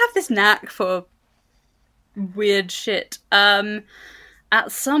 I just have this knack for weird shit. At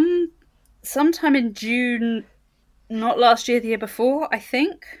sometime in June, not last year, the year before, I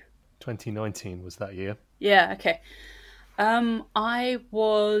think. 2019 was that year. Yeah, okay. I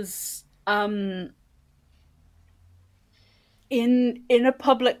was in a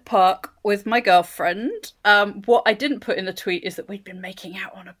public park with my girlfriend. What I didn't put in the tweet is that we'd been making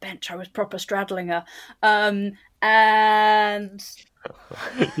out on a bench. I was proper straddling her. And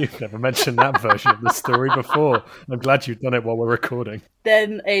you've never mentioned that version of the story before. I'm glad you've done it while we're recording.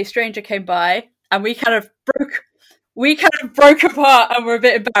 Then a stranger came by and we kind of broke apart and were a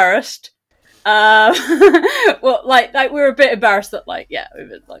bit embarrassed. Well, like we were a bit embarrassed that we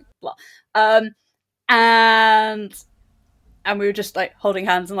were like blah. And we were just like holding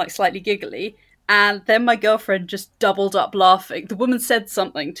hands and like slightly giggly. And then my girlfriend just doubled up laughing. The woman said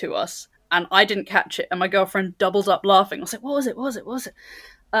something to us and I didn't catch it. And my girlfriend doubled up laughing. I was like, what was it?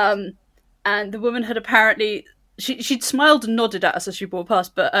 And the woman had apparently, she'd smiled and nodded at us as she walked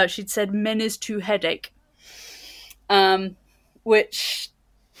past, but she'd said, Men Is Too Headache. Which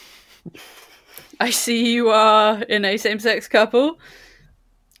I see you are in a same-sex couple.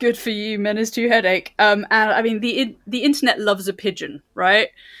 Good for you, Men Is Too Headache. And I mean, the internet loves a pigeon, right?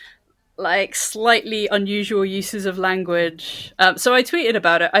 Like slightly unusual uses of language. So I tweeted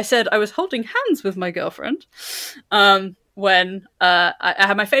about it. I said I was holding hands with my girlfriend. When I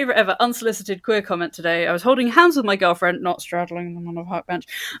had my favourite ever unsolicited queer comment today. I was holding hands with my girlfriend, not straddling them on a park bench.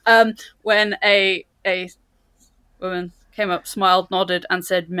 When a woman came up, smiled, nodded, and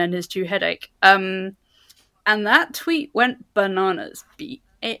said, Men Is Too Headache. And that tweet went bananas.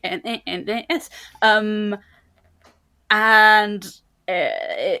 BANANAS. And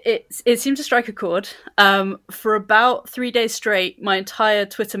it seemed to strike a chord. For about 3 days straight, my entire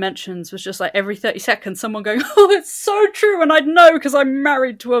Twitter mentions was just like every 30 seconds, someone going, oh, it's so true, and I'd know because I'm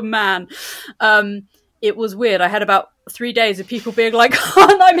married to a man. It was weird. I had about 3 days of people being like,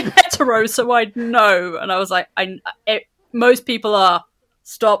 oh, I'm hetero, so I'd know. And I was like, most people are.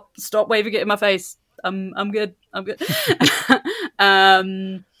 Stop waving it in my face. I'm good.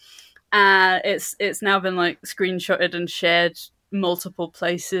 And it's now been like screenshotted and shared multiple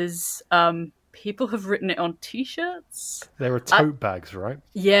places. people have written it on t-shirts. There are tote bags, right?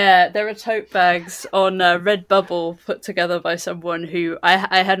 Yeah, there are tote bags on Redbubble put together by someone who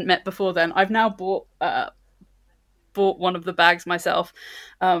I hadn't met before then. I've now bought one of the bags myself.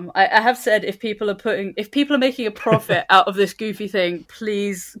 I have said if people are making a profit out of this goofy thing,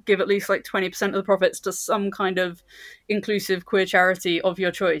 please give at least like 20% of the profits to some kind of inclusive queer charity of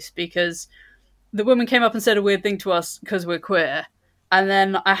your choice, because the woman came up and said a weird thing to us because we're queer, and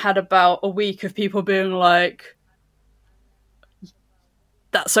then I had about a week of people being like,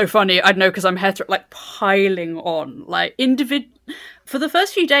 that's so funny, I'd know because I'm hetero, like piling on. Like for the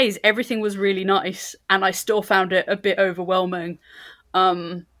first few days everything was really nice, and I still found it a bit overwhelming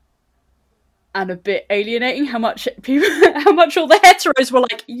and a bit alienating how much all the heteros were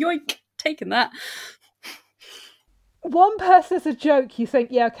like, yoink, taking that. One person is a joke, you think,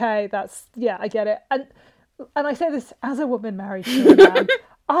 yeah, okay, I get it. And I say this as a woman married to a man.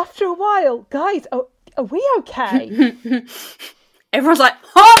 After a while, guys, are we okay? Everyone's like,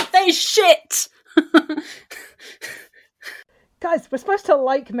 aren't they shit? Guys, we're supposed to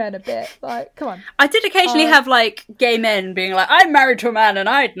like men a bit. Like, come on. I did occasionally have like gay men being like, I'm married to a man and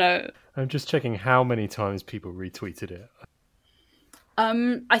I'd know. I'm just checking how many times people retweeted it.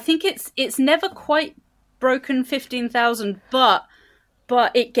 I think it's never quite broken 15,000, but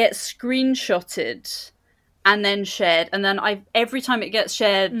it gets screenshotted and then shared, and then every time it gets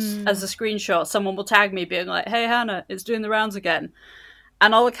shared as a screenshot, someone will tag me being like, hey Hannah, it's doing the rounds again,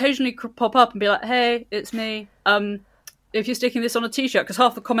 and I'll occasionally pop up and be like, hey, it's me, if you're sticking this on a t-shirt, because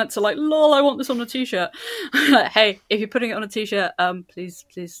half the comments are like, lol, I want this on a t-shirt. Like, hey, if you're putting it on a t-shirt,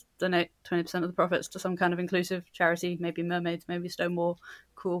 please donate 20% of the profits to some kind of inclusive charity, maybe Mermaids, maybe Stonewall.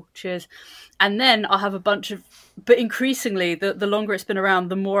 Cool, cheers. And then I'll have a bunch of, but increasingly, the longer it's been around,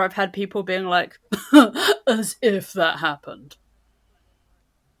 the more I've had people being like, as if that happened.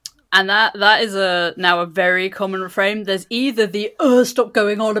 And that is now a very common refrain. There's either the, stop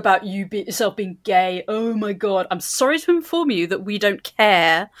going on about yourself being gay, oh my god, I'm sorry to inform you that we don't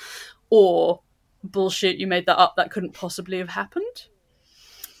care, or bullshit, you made that up, that couldn't possibly have happened.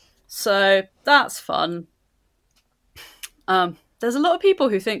 So that's fun. There's a lot of people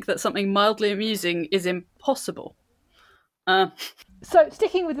who think that something mildly amusing is impossible. So,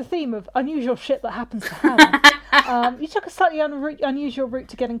 sticking with the theme of unusual shit that happens to Hannah, you took a slightly unusual route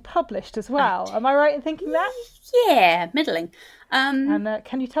to getting published as well. Am I right in thinking that? Yeah, middling. And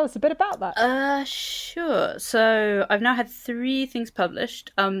can you tell us a bit about that? Sure. So, I've now had 3 things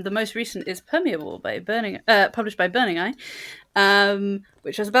published. The most recent is Permeable by published by Burning Eye,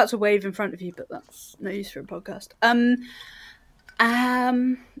 which I was about to wave in front of you, but that's no use for a podcast.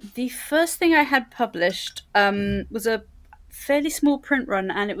 The first thing I had published was a fairly small print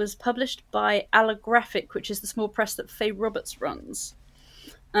run, and it was published by Allographic, which is the small press that Faye Roberts runs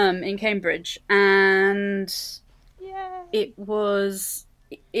in Cambridge, and it was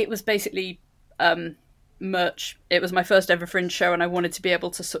basically merch. It was my first ever Fringe show, and I wanted to be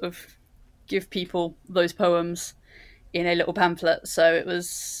able to sort of give people those poems in a little pamphlet. So it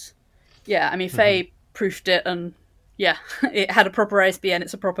was, Faye proofed it, and it had a proper ISBN.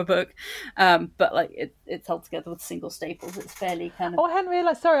 It's a proper book, but like it's held together with single staples. It's fairly kind of. Oh, I hadn't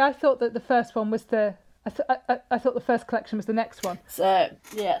realised. Sorry, I thought that the first one was the. I thought the first collection was the next one. So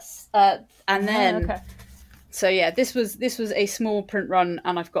yes, and then. Okay. So yeah, this was a small print run,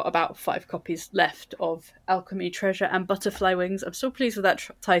 and I've got about 5 copies left of Alchemy, Treasure, and Butterfly Wings. I'm still pleased with that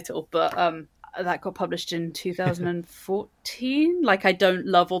title, but that got published in 2014. Like, I don't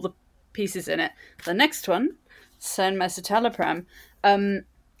love all the pieces in it. The next one, Sen Mesotalapram,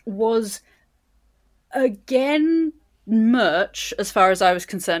 was again merch as far as I was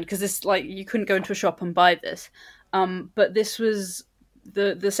concerned, because this, like, you couldn't go into a shop and buy this. But this was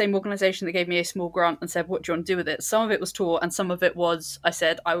the same organisation that gave me a small grant and said, what do you want to do with it? Some of it was tour, and some of it was, I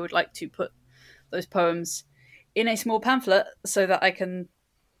said, I would like to put those poems in a small pamphlet so that I can,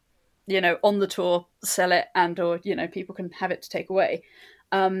 on the tour, sell it, and or, people can have it to take away.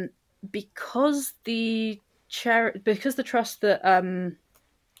 Because the trust that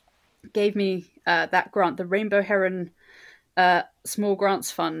gave me that grant, the Rainbow Heron Small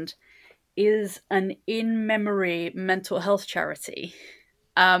Grants Fund, is an in-memory mental health charity.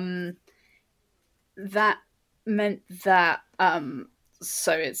 That meant that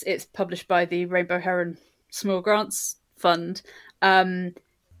so it's published by the Rainbow Heron Small Grants Fund, and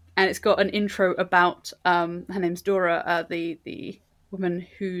it's got an intro about her name's Dora, the woman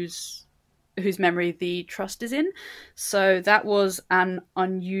whose memory the trust is in. So that was an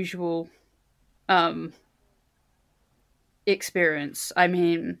unusual experience. I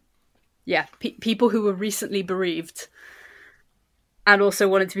mean, yeah, people who were recently bereaved and also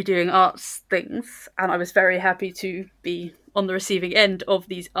wanted to be doing arts things, and I was very happy to be on the receiving end of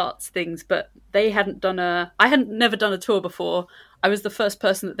these arts things. But I hadn't never done a tour before. I was the first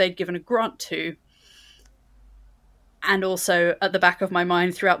person that they'd given a grant to, and also at the back of my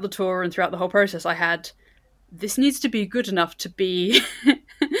mind throughout the tour and throughout the whole process, I had, this needs to be good enough to be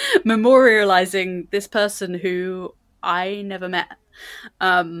memorializing this person who I never met.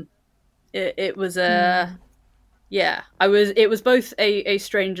 It was a it was both a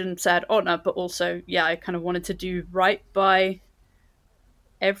strange and sad honor, but also I kind of wanted to do right by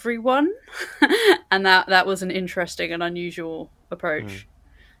everyone, and that was an interesting and unusual approach.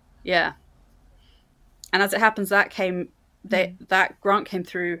 And as it happens, that grant came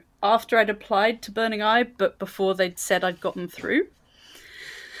through after I'd applied to Burning Eye, but before they'd said I'd gotten through.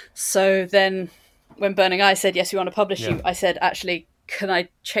 So then when Burning Eye said, yes, we want to publish you, I said, actually, can I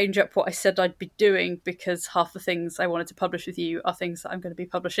change up what I said I'd be doing? Because half the things I wanted to publish with you are things that I'm going to be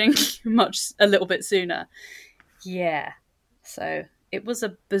publishing a little bit sooner. Yeah. So it was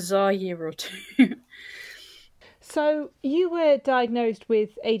a bizarre year or two. So you were diagnosed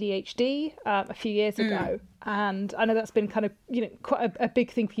with ADHD a few years ago, and I know that's been kind of quite a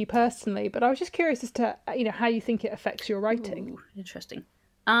big thing for you personally. But I was just curious as to how you think it affects your writing. Ooh, interesting.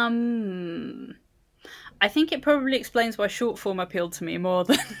 I think it probably explains why short form appealed to me more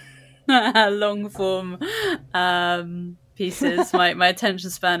than long form pieces. My attention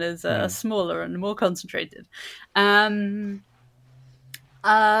span is smaller and more concentrated.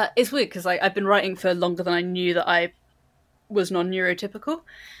 It's weird because I've been writing for longer than I knew that I was non-neurotypical.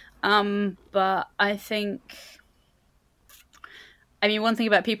 But I think, one thing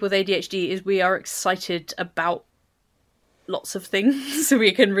about people with ADHD is we are excited about lots of things, so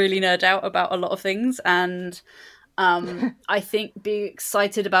we can really nerd out about a lot of things. And I think being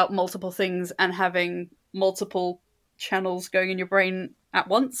excited about multiple things and having multiple channels going in your brain at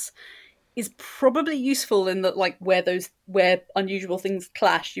once is probably useful in that, where unusual things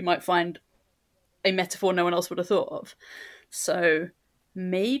clash, you might find a metaphor no one else would have thought of. So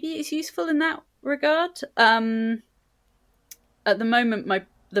maybe it's useful in that regard. At the moment,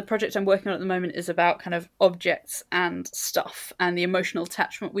 the project I'm working on at the moment is about kind of objects and stuff, and the emotional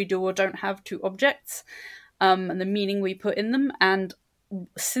attachment we do or don't have to objects, and the meaning we put in them. And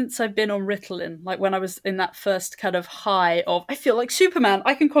since I've been on Ritalin, when I was in that first kind of high of, I feel like Superman,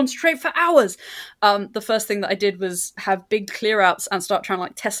 I can concentrate for hours, the first thing that I did was have big clear outs and start trying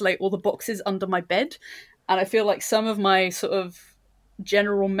to tessellate all the boxes under my bed. And I feel like some of my sort of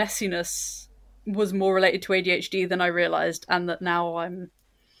general messiness was more related to ADHD than I realised, and that now I'm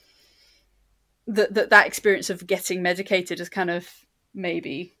that experience of getting medicated is kind of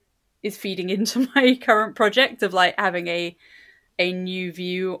maybe is feeding into my current project of having a new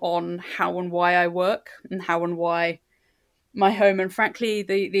view on how and why I work and how and why my home, and frankly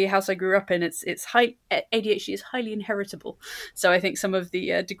the house I grew up in, ADHD is highly inheritable. So I think some of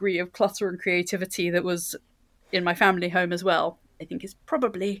the degree of clutter and creativity that was in my family home as well, I think is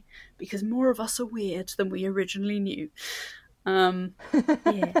probably because more of us are weird than we originally knew. And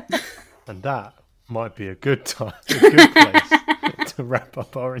that might be a good time, a good place to wrap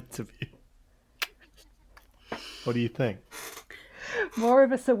up our interview. What do you think? More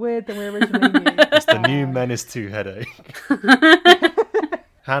of us are weird than we originally knew. It's the new Menace 2 headache.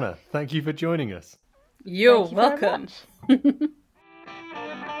 Hannah, thank you for joining us. You're welcome.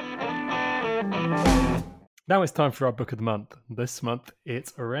 Now it's time for our book of the month. This month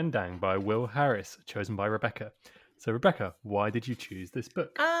it's Rendang by Will Harris, chosen by Rebecca. So Rebecca, why did you choose this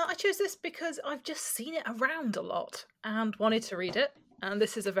book? I chose this because I've just seen it around a lot and wanted to read it. And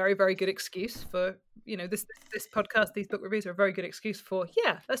this is a very, very good excuse for, this podcast, these book reviews are a very good excuse for,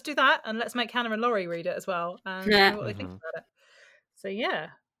 let's do that. And let's make Hannah and Laurie read it as well and see what they think about it. So,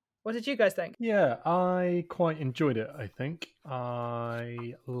 what did you guys think? Yeah, I quite enjoyed it, I think.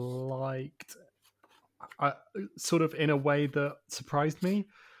 I liked, sort of in a way that surprised me.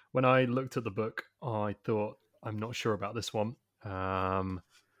 When I looked at the book, I thought, I'm not sure about this one.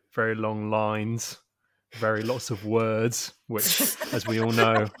 Very long lines. Very lots of words, which, as we all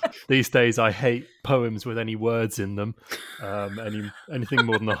know, these days I hate poems with any words in them. Anything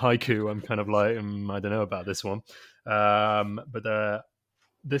more than a haiku, I'm kind of like, I don't know about this one. But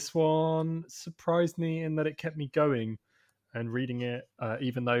this one surprised me in that it kept me going and reading it,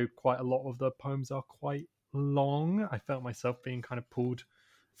 even though quite a lot of the poems are quite long. I felt myself being kind of pulled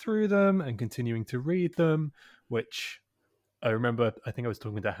through them and continuing to read them, which I remember, I think I was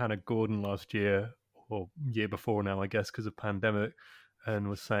talking to Hannah Gordon last year, or year before now, I guess, because of pandemic, and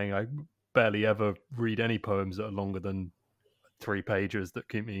was saying I barely ever read any poems that are longer than 3 pages that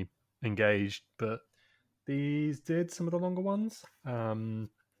keep me engaged. But these did some of the longer ones.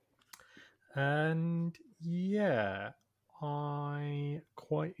 And yeah, I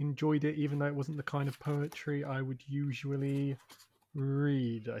quite enjoyed it, even though it wasn't the kind of poetry I would usually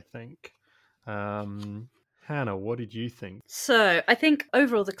read, I think. Hannah, what did you think? So I think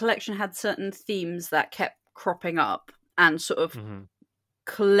overall the collection had certain themes that kept cropping up, and sort of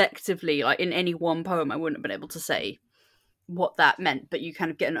collectively, like in any one poem, I wouldn't have been able to say what that meant, but you kind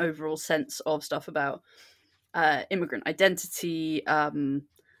of get an overall sense of stuff about immigrant identity,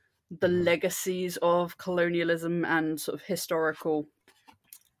 the legacies of colonialism and sort of historical,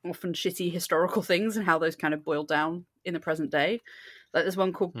 often shitty historical things, and how those kind of boil down in the present day. Like there's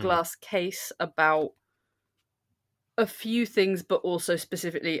one called Glass Case about a few things, but also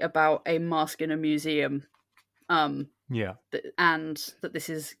specifically about a mask in a museum. And that this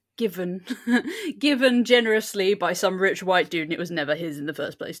is given generously by some rich white dude, and it was never his in the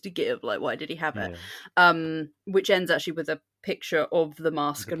first place to give. Like, why did he have it? Which ends actually with a picture of the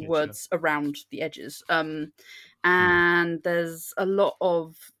mask and words around the edges. And there's a lot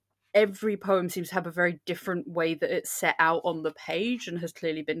of, every poem seems to have a very different way that it's set out on the page, and has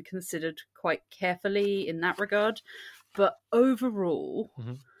clearly been considered quite carefully in that regard. But overall,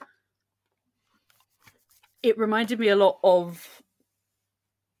 it reminded me a lot of,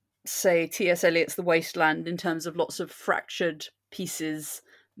 say, T.S. Eliot's The Wasteland, in terms of lots of fractured pieces,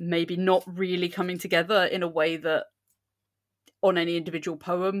 maybe not really coming together in a way that on any individual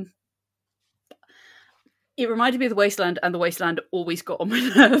poem. It reminded me of The Wasteland, and The Wasteland always got on my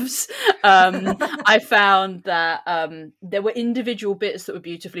nerves. I found that there were individual bits that were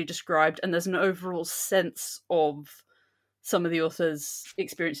beautifully described, and there's an overall sense of some of the author's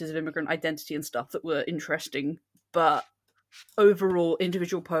experiences of immigrant identity and stuff that were interesting. But overall,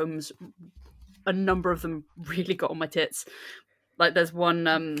 individual poems, a number of them really got on my tits. Like there's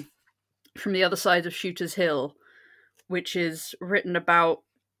one from The Other Side of Shooter's Hill, which is written about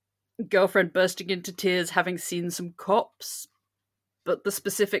girlfriend bursting into tears having seen some cops, but the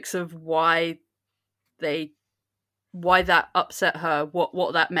specifics of why that upset her,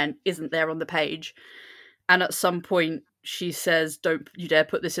 what that meant, isn't there on the page. And at some point she says, "Don't you dare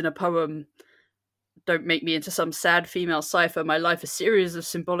put this in a poem. Don't make me into some sad female cipher. My life a series of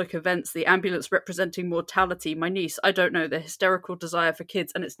symbolic events, the ambulance representing mortality, my niece, I don't know, the hysterical desire for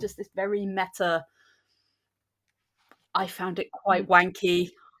kids." And it's just this very meta. I found it quite wanky.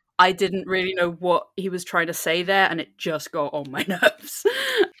 I didn't really know what he was trying to say there, and it just got on my nerves.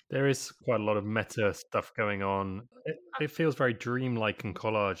 There is quite a lot of meta stuff going on. It feels very dreamlike and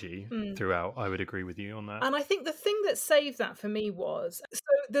collagey throughout. I would agree with you on that. And I think the thing that saved that for me was, so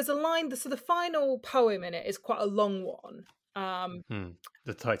there's a line, so the final poem in it is quite a long one.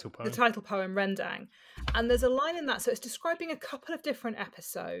 The title poem. The title poem, Rendang. And there's a line in that, so it's describing a couple of different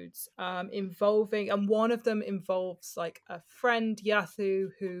episodes involving, and one of them involves like a friend,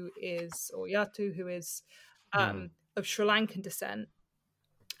 Yatu, who is of Sri Lankan descent.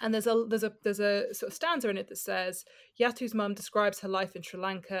 And there's a sort of stanza in it that says, Yatu's mum describes her life in Sri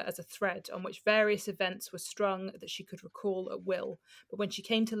Lanka as a thread on which various events were strung that she could recall at will. But when she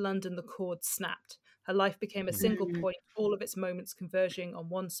came to London, the cord snapped. Her life became a single point, all of its moments converging on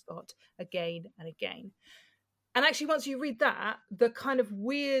one spot again and again. And actually, once you read that, the kind of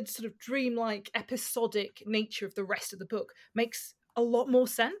weird, sort of dreamlike, episodic nature of the rest of the book makes a lot more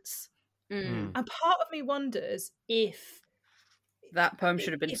sense. And part of me wonders if that poem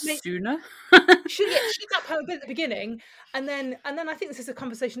should have been sooner. should that poem been at the beginning, and then I think this is a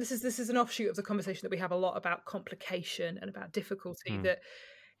conversation. This is an offshoot of the conversation that we have a lot about complication and about difficulty. That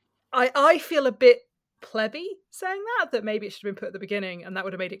I feel a bit plebby saying that maybe it should have been put at the beginning, and that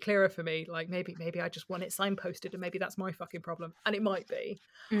would have made it clearer for me. Like maybe I just want it signposted, and maybe that's my fucking problem, and it might be.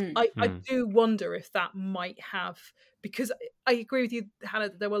 I do wonder if that might have, because I agree with you, Hannah,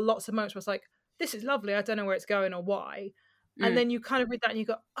 that there were lots of moments where I was like, this is lovely, I don't know where it's going or why. And then you kind of read that and you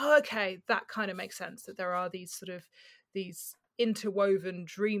go, oh, okay, that kind of makes sense, that there are these sort of these interwoven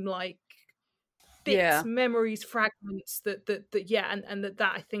dreamlike bits, memories, fragments that and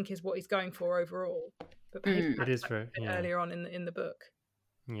that I think is what he's going for overall. But it is very earlier on in the book.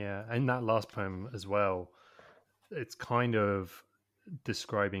 Yeah, and that last poem as well, it's kind of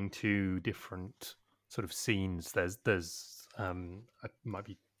describing two different sort of scenes. There's I might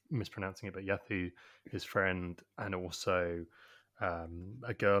be mispronouncing it, but Yatu, his friend, and also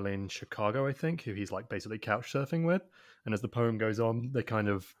a girl in Chicago, I think, who he's like basically couch surfing with. And as the poem goes on, they kind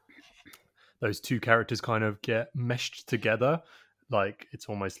of, those two characters kind of get meshed together. Like it's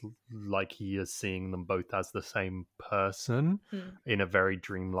almost like he is seeing them both as the same person in a very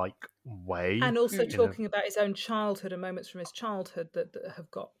dreamlike way. And also talking about his own childhood and moments from his childhood that have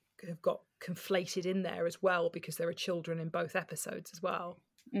got have got conflated in there as well, because there are children in both episodes as well.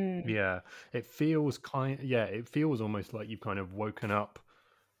 Yeah, it feels it feels almost like you've kind of woken up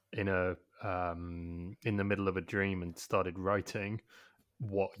in the middle of a dream and started writing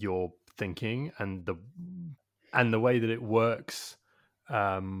what you're thinking, and the way that it works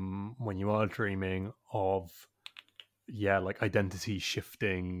when you are dreaming of like identity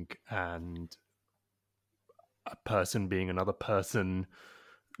shifting and a person being another person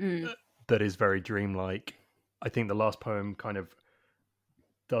that is very dreamlike. I think the last poem kind of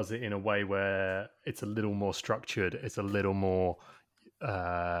does it in a way where it's a little more structured. It's a little more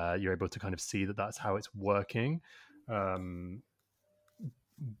you're able to kind of see that that's how it's working.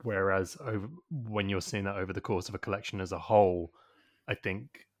 Whereas when you're seeing that over the course of a collection as a whole, I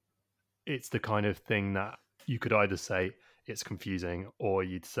think it's the kind of thing that you could either say it's confusing, or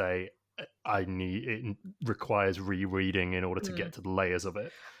you'd say it requires rereading in order to get to the layers of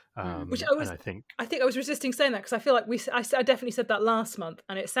it. Which I think I was resisting saying that, because I feel like I definitely said that last month,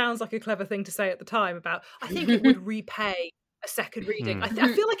 and it sounds like a clever thing to say at the time about, I think it would repay a second reading. I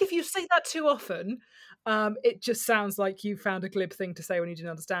feel like if you say that too often, it just sounds like you found a glib thing to say when you didn't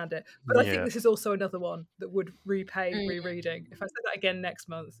understand it. But I think this is also another one that would repay rereading. If I say that again next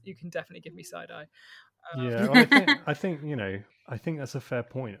month, you can definitely give me side eye. I think I think that's a fair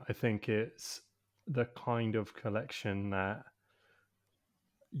point. I think it's the kind of collection that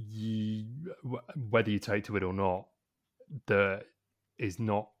whether you take to it or not, that is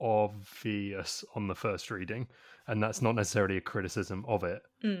not obvious on the first reading, and that's not necessarily a criticism of it.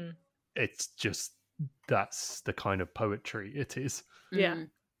 It's just that's the kind of poetry it is. I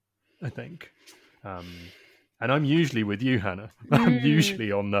think. And I'm usually with you, Hannah. I'm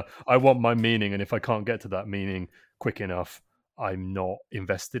usually on I want my meaning, and if I can't get to that meaning quick enough, I'm not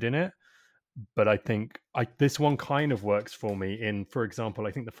invested in it. But I think this one kind of works for me in, for example,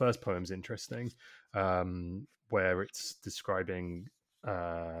 I think the first poem's interesting, where it's describing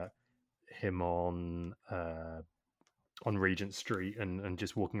him on Regent Street and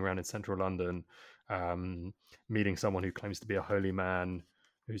just walking around in central London, meeting someone who claims to be a holy man,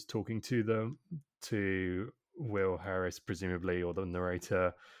 who's talking to Will Harris, presumably, or the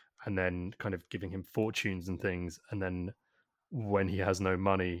narrator, and then kind of giving him fortunes and things. And then when he has no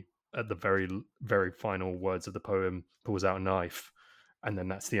money, at the very, very final words of the poem, pulls out a knife. And then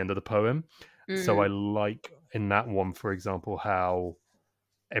that's the end of the poem. So I like in that one, for example, how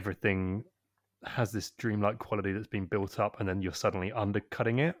everything has this dreamlike quality that's been built up, and then you're suddenly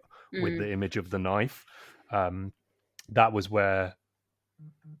undercutting it with the image of the knife. That was where,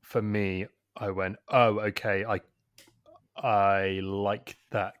 for me, I went, oh, okay, I like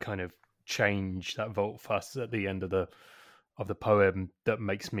that kind of change, that volte-face at the end of the poem, that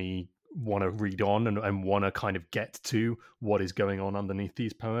makes me want to read on and want to kind of get to what is going on underneath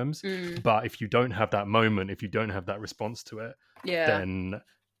these poems. But if you don't have that moment, if you don't have that response to it, then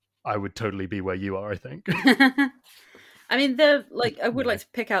I would totally be where you are, I think. I mean, I would like to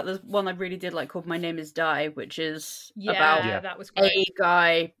pick out the one I really did like, called My Name Is Die, which is about that was great. a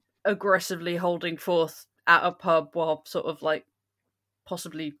guy aggressively holding forth at a pub while sort of like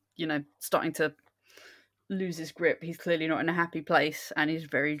possibly, starting to lose his grip. He's clearly not in a happy place and he's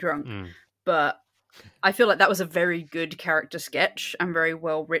very drunk. But I feel like that was a very good character sketch and very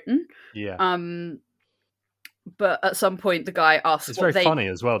well written. But at some point the guy asks, it's very funny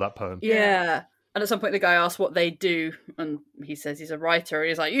as well, that poem. And at some point the guy asks what they do, and he says he's a writer, and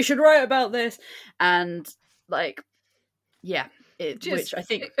he's like, you should write about this. And which I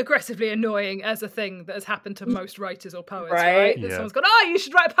think aggressively annoying as a thing that has happened to most writers or poets, right? That someone's gone, you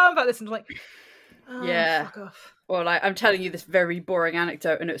should write a poem about this, and like, fuck off. Well, I'm telling you this very boring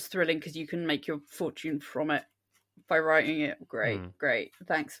anecdote, and it's thrilling because you can make your fortune from it by writing it. Great.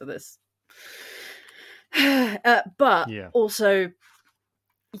 Thanks for this. But also,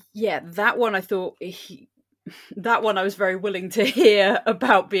 that one I thought that one I was very willing to hear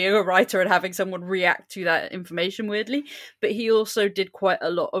about being a writer and having someone react to that information weirdly. But he also did quite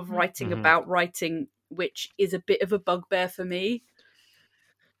a lot of writing about writing, which is a bit of a bugbear for me.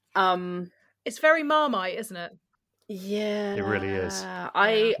 It's very Marmite, isn't it? Yeah, it really is.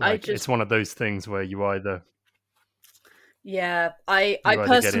 It's one of those things where you either I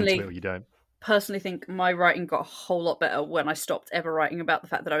personally get into it or you don't. Personally think my writing got a whole lot better when I stopped ever writing about the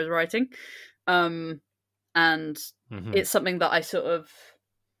fact that I was writing. And it's something that I sort of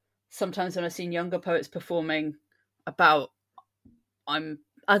sometimes when I've seen younger poets performing about, I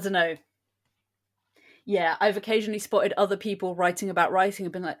don't know. Yeah, I've occasionally spotted other people writing about writing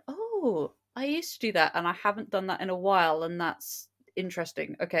and been like, oh, I used to do that and I haven't done that in a while, and that's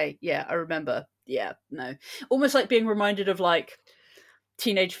interesting. Okay, yeah, I remember. Yeah, no. Almost like being reminded of like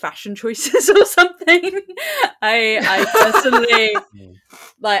teenage fashion choices or something. I personally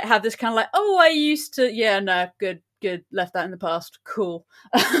like have this kind of like, oh, I used to, yeah, no, good, left that in the past, cool.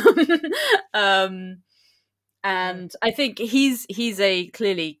 And I think he's a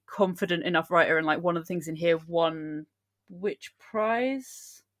clearly confident enough writer, and like one of the things in here won which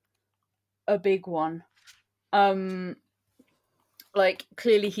prize? A big one. Like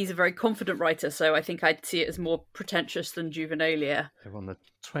clearly he's a very confident writer, so I think I'd see it as more pretentious than Juvenilia. They won the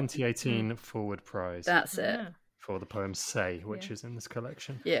 2018 Forward Prize. That's it. For the poem Say, which is in this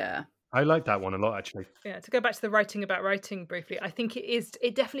collection. Yeah. I like that one a lot, actually. Yeah, to go back to the writing about writing briefly, I think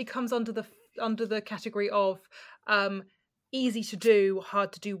it definitely comes under the category of easy to do,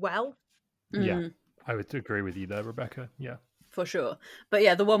 hard to do well. Yeah, I would agree with you there, Rebecca. Yeah. For sure. But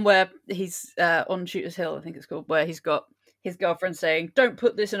yeah, the one where he's on Shooter's Hill, I think it's called, where he's got his girlfriend saying, don't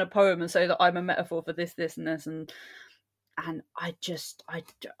put this in a poem and say that I'm a metaphor for this, this, and this. And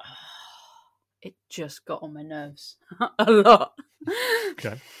it just got on my nerves a lot.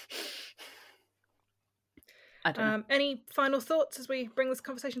 Okay. I don't know. Any final thoughts as we bring this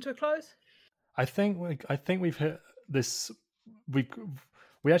conversation to a close? I think we've hit this.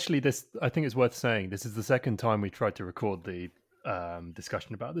 We actually, this, I think it's worth saying, this is the second time we tried to record the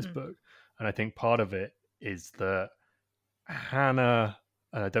discussion about this book. And I think part of it is that Hannah,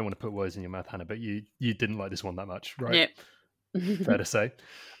 and I don't want to put words in your mouth, Hannah, but you didn't like this one that much, right? Yep. Fair to say.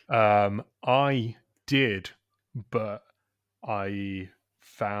 I did, but I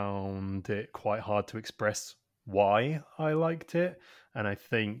found it quite hard to express why I liked it. And I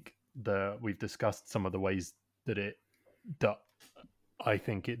think that we've discussed some of the ways that I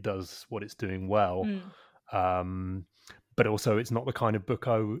think it does what it's doing well. But also it's not the kind of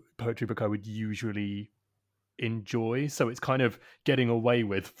poetry book I would usually enjoy. So it's kind of getting away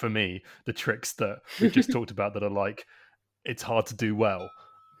with, for me, the tricks that we've just talked about that are like, it's hard to do well.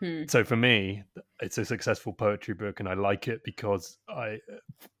 So for me, it's a successful poetry book, and I like it because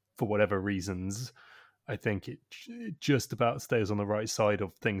for whatever reasons, I think it just about stays on the right side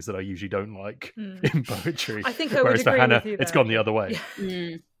of things that I usually don't like in poetry. I think I would Whereas for agree Hannah, with you there. it's gone the other way.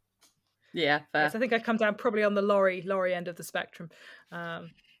 Yeah, fair. Yes, I think I come down probably on the Laurie end of the spectrum.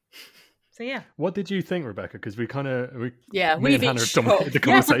 So yeah. What did you think, Rebecca? Because me we've and Hannah have dominated the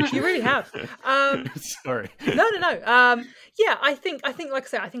conversation. You really have. Sorry. No. Yeah, I think like I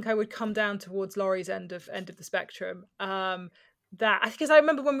say, I think I would come down towards Laurie's end of the spectrum. Because I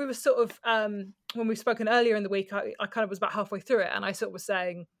remember when we were sort of when we've spoken earlier in the week, I kind of was about halfway through it, and I sort of was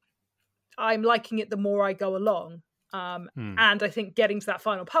saying I'm liking it the more I go along. And I think getting to that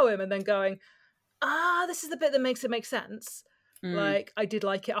final poem and then going, this is the bit that makes it make sense. Like I did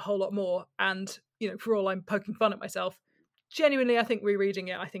like it a whole lot more, and for all I'm poking fun at myself, genuinely I think rereading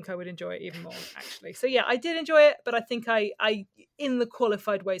it, I think I would enjoy it even more, actually. So yeah, I did enjoy it, but I think I in the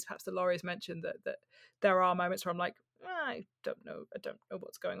qualified ways perhaps that Laurie's mentioned, that there are moments where I'm like, I don't know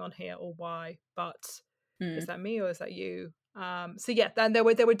what's going on here or why, but is that me or is that you? So yeah, then there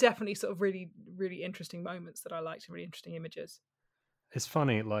were definitely sort of really, really interesting moments that I liked, really interesting images. It's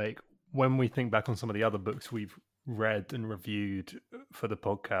funny, like when we think back on some of the other books we've read and reviewed for the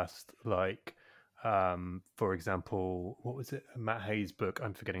podcast, like for example, what was it, Matt Hayes' book,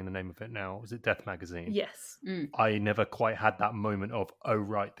 I'm forgetting the name of it now, was it Death Magazine? Yes. I never quite had that moment of, oh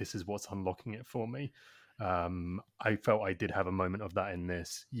right, this is what's unlocking it for me. I felt I did have a moment of that in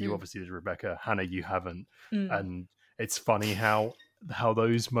this. You obviously did, Rebecca. Hannah, you haven't. And it's funny how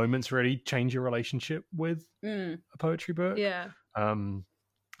those moments really change your relationship with a poetry book. Yeah.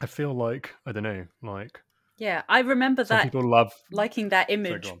 I feel like, I don't know, like, yeah, I remember that people love liking that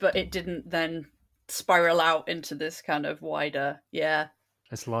image, but it didn't then spiral out into this kind of wider. Yeah,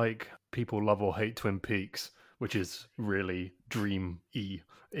 it's like people love or hate Twin Peaks, which is really dream-y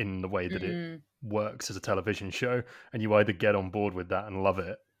in the way that it works as a television show, and you either get on board with that and love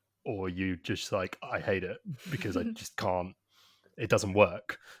it, or you just like, I hate it because I just can't. It doesn't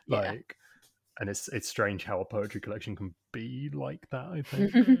work. Like, and it's strange how a poetry collection can be like that, I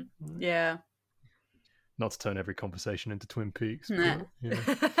think. Yeah. Not to turn every conversation into Twin Peaks. Nah. But,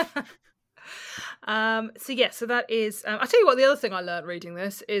 yeah. So that is. I'll tell you what. The other thing I learned reading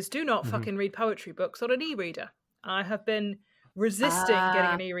this is do not fucking read poetry books on an e-reader. I have been resisting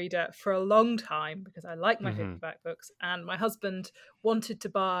getting an e-reader for a long time because I like my paperback books, and my husband wanted to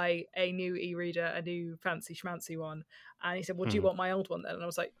buy a new e-reader, a new fancy schmancy one, and he said, "Well, do you want my old one then?" And I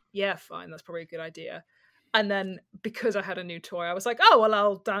was like, "Yeah, fine. That's probably a good idea." And then because I had a new toy, I was like, "Oh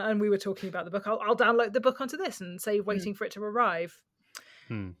well, and we were talking about the book. I'll download the book onto this and save waiting for it to arrive."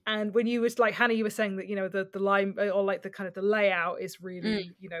 And when you was like, Hannah, you were saying that the line or like the kind of the layout is really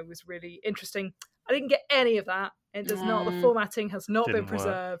was really interesting. I didn't get any of that It does not. The formatting has not been Didn't work.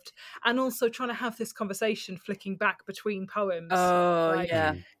 preserved, and also trying to have this conversation flicking back between poems. Oh, Like,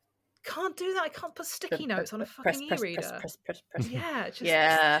 yeah. Can't do that. I can't put sticky notes on a Press, fucking press, e-reader. press. Yeah, just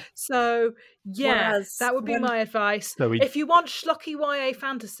Yeah. So yeah, Whereas that would be when- my advice. So we- If you want schlocky YA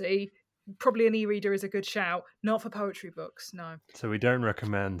fantasy, probably an e-reader is a good shout. Not for poetry books, no. So we don't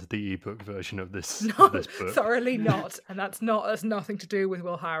recommend the ebook version of this, No, of this book. thoroughly not. And that's nothing to do with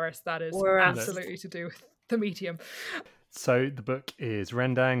Will Harris. That is Whereas- absolutely to do with the medium. So the book is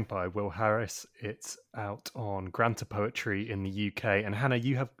Rendang by Will Harris. It's out on Granta Poetry in the UK. And Hannah,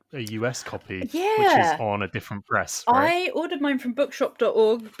 you have a US copy, which Yeah. is on a different press, right? I ordered mine from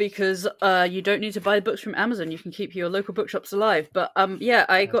bookshop.org because you don't need to buy books from Amazon. You can keep your local bookshops alive. But yeah,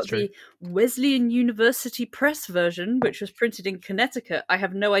 I got true. the Wesleyan University Press version, which was printed in Connecticut. I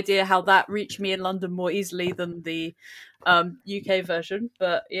have no idea how that reached me in London more easily than the UK version.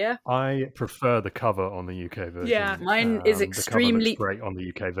 But yeah, I prefer the cover on the UK version. Yeah. Mine is The cover extremely- looks great on the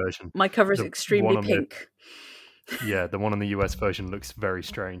UK version. my cover is The extremely one on the- pink. Yeah, the one on the US version looks very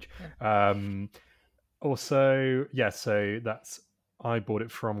strange. Also, yeah, so I bought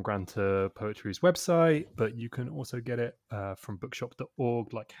it from Granta Poetry's website, but you can also get it from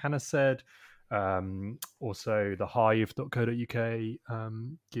bookshop.org, like Hannah said. Also, thehive.co.uk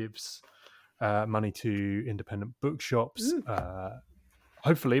gives money to independent bookshops.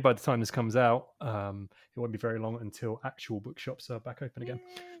 Hopefully, by the time this comes out, it won't be very long until actual bookshops are back open again.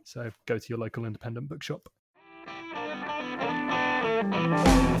 So go to your local independent bookshop.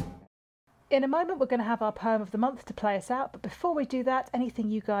 In a moment, we're going to have our poem of the month to play us out. But before we do that, anything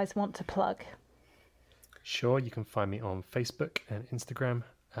you guys want to plug? Sure, you can find me on Facebook and Instagram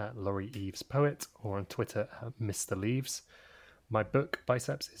at Laurie Eves Poet, or on Twitter at Mr. Leaves. My book,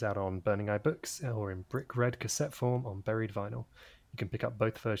 Biceps, is out on Burning Eye Books, or in brick red cassette form on Buried Vinyl. You can pick up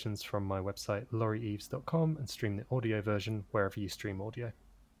both versions from my website, laurieeves.com, and stream the audio version wherever you stream audio.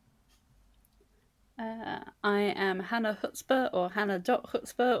 I am Hannah Chutzpah, or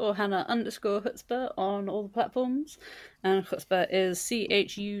Hannah.Chutzpah, or Hannah_Chutzpah on all the platforms. And Chutzpah is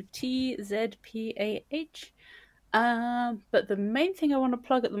CHUTZPAH. But the main thing I want to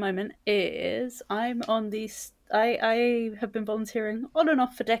plug at the moment is I'm on I have been volunteering on and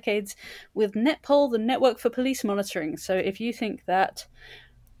off for decades with NetPol, the Network for Police Monitoring. So if you think that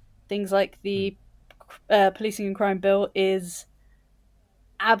things like the Policing and Crime Bill is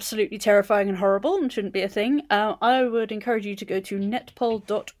absolutely terrifying and horrible and shouldn't be a thing, I would encourage you to go to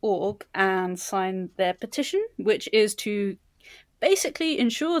netpol.org and sign their petition, which is to basically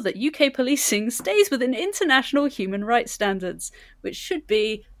ensure that UK policing stays within international human rights standards, which should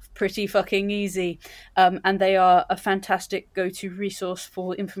be pretty fucking easy. And they are a fantastic go-to resource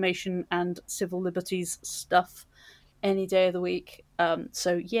for information and civil liberties stuff any day of the week.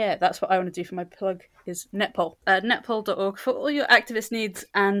 So yeah, that's what I want to do for my plug, is NetPol. Netpol.org for all your activist needs,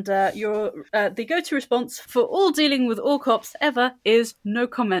 and the go-to response for all dealing with all cops ever is no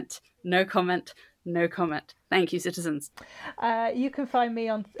comment. No comment. No comment. Thank you, citizens. You can find me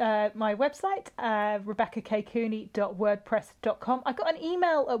on my website, RebeccaKCooney.wordpress.com. I got an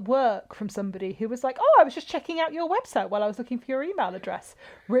email at work from somebody who was like, "Oh, I was just checking out your website while I was looking for your email address.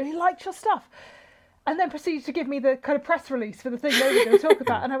 Really liked your stuff." And then proceeded to give me the kind of press release for the thing they were going to talk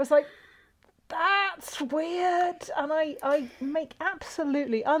about. And I was like, that's weird. And I make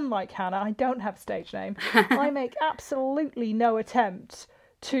absolutely, unlike Hannah, I don't have a stage name. I make absolutely no attempt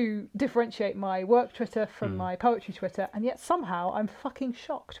to differentiate my work Twitter from my poetry Twitter, and yet somehow I'm fucking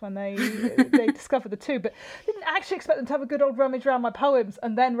shocked when they discover the two. But I didn't actually expect them to have a good old rummage around my poems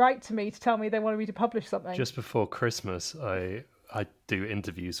and then write to me to tell me they wanted me to publish something. Just before Christmas, I do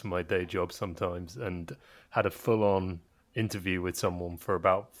interviews for my day job sometimes, and had a full-on interview with someone for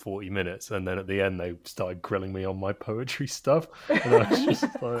about 40 minutes, and then at the end they started grilling me on my poetry stuff. And I was just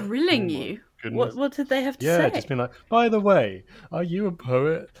like, Grilling oh my you? goodness. What did they have to Yeah, say? just being like, by the way, are you a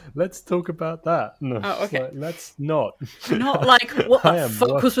poet? Let's talk about that. No, Oh, okay. like, let's not. Not like, what I the am fuck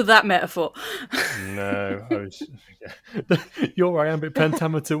work- was with that metaphor? No, I was, yeah. Your iambic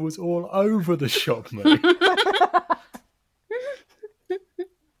pentameter was all over the shop, mate.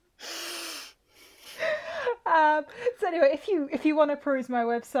 So anyway, if you want to peruse my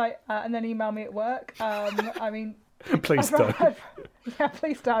website and then email me at work, I mean, Please don't. Yeah,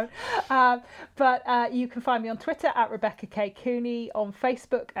 please don't. But you can find me on Twitter at Rebecca K. Cooney, on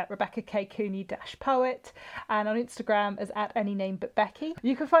Facebook at Rebecca K. Cooney-Poet, and on Instagram as at any name but Becky.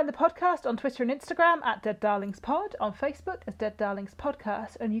 You can find the podcast on Twitter and Instagram at Dead Darlings Pod, on Facebook as Dead Darlings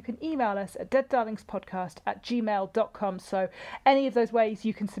Podcast, and you can email us at deaddarlingspodcast@gmail.com. So any of those ways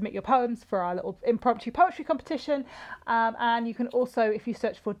you can submit your poems for our little impromptu poetry competition. And you can also, if you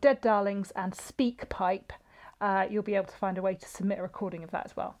search for Dead Darlings and Speak Pipe, you'll be able to find a way to submit a recording of that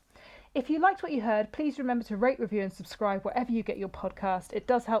as well. If you liked what you heard, please remember to rate, review and subscribe wherever you get your podcast. It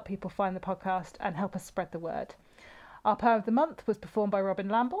does help people find the podcast and help us spread the word. Our poem of the month was performed by Robin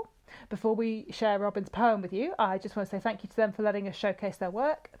Lamble. Before we share Robin's poem with you, I just want to say thank you to them for letting us showcase their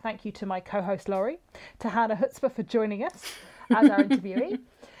work. Thank you to my co-host Laurie, to Hannah Hutzpah for joining us as our interviewee,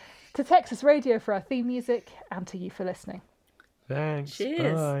 to Texas Radio for our theme music, and to you for listening. Thanks.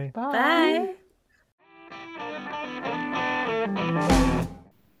 Cheers. Bye. Bye.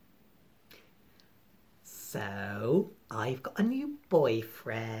 So, I've got a new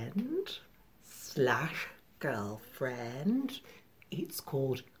boyfriend / girlfriend. It's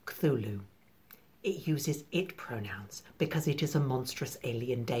called Cthulhu. It uses it pronouns because it is a monstrous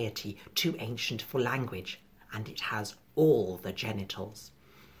alien deity too ancient for language, and it has all the genitals.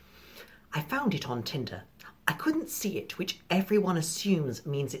 I found it on Tinder. I couldn't see it, which everyone assumes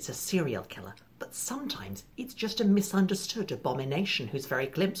means it's a serial killer, but sometimes it's just a misunderstood abomination whose very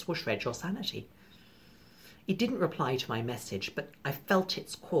glimpse will shred your sanity. It didn't reply to my message, but I felt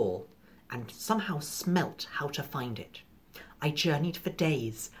its call and somehow smelt how to find it. I journeyed for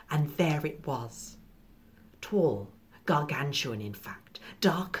days, and there it was. Tall, gargantuan in fact,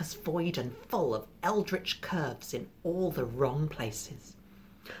 dark as void and full of eldritch curves in all the wrong places.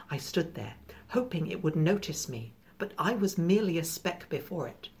 I stood there, hoping it would notice me, but I was merely a speck before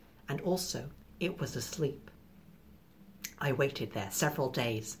it, and also it was asleep. I waited there several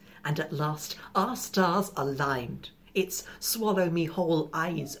days, and at last our stars aligned. Its swallow-me-whole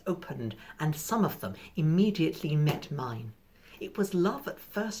eyes opened, and some of them immediately met mine. It was love at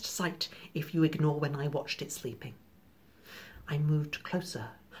first sight, if you ignore when I watched it sleeping. I moved closer,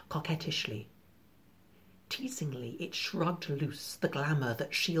 coquettishly. Teasingly, it shrugged loose the glamour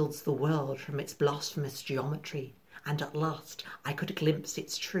that shields the world from its blasphemous geometry, and at last I could glimpse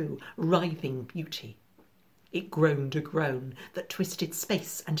its true, writhing beauty. It groaned a groan that twisted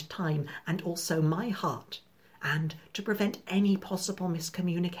space and time and also my heart, and, to prevent any possible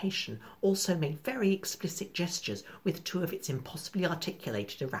miscommunication, also made very explicit gestures with two of its impossibly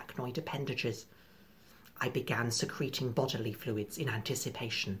articulated arachnoid appendages. I began secreting bodily fluids in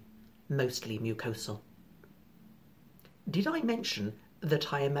anticipation, mostly mucosal. Did I mention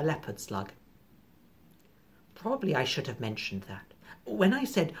that I am a leopard slug? Probably I should have mentioned that. When I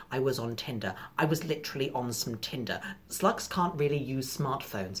said I was on Tinder, I was literally on some Tinder. Slugs can't really use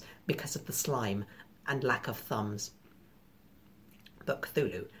smartphones because of the slime and lack of thumbs. But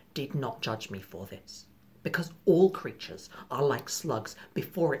Cthulhu did not judge me for this, because all creatures are like slugs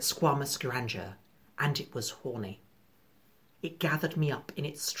before its squamous grandeur, and it was horny. It gathered me up in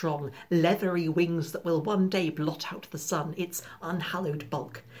its strong, leathery wings that will one day blot out the sun, its unhallowed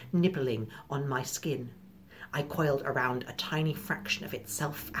bulk, nibbling on my skin. I coiled around a tiny fraction of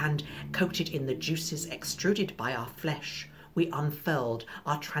itself and, coated in the juices extruded by our flesh, we unfurled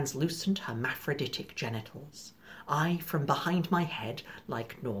our translucent hermaphroditic genitals. I from behind my head,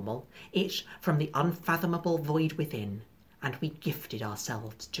 like normal, it from the unfathomable void within, and we gifted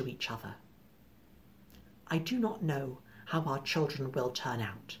ourselves to each other. I do not know how our children will turn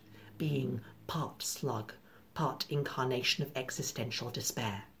out, being part slug, part incarnation of existential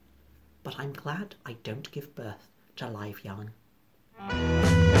despair. But I'm glad I don't give birth to live young.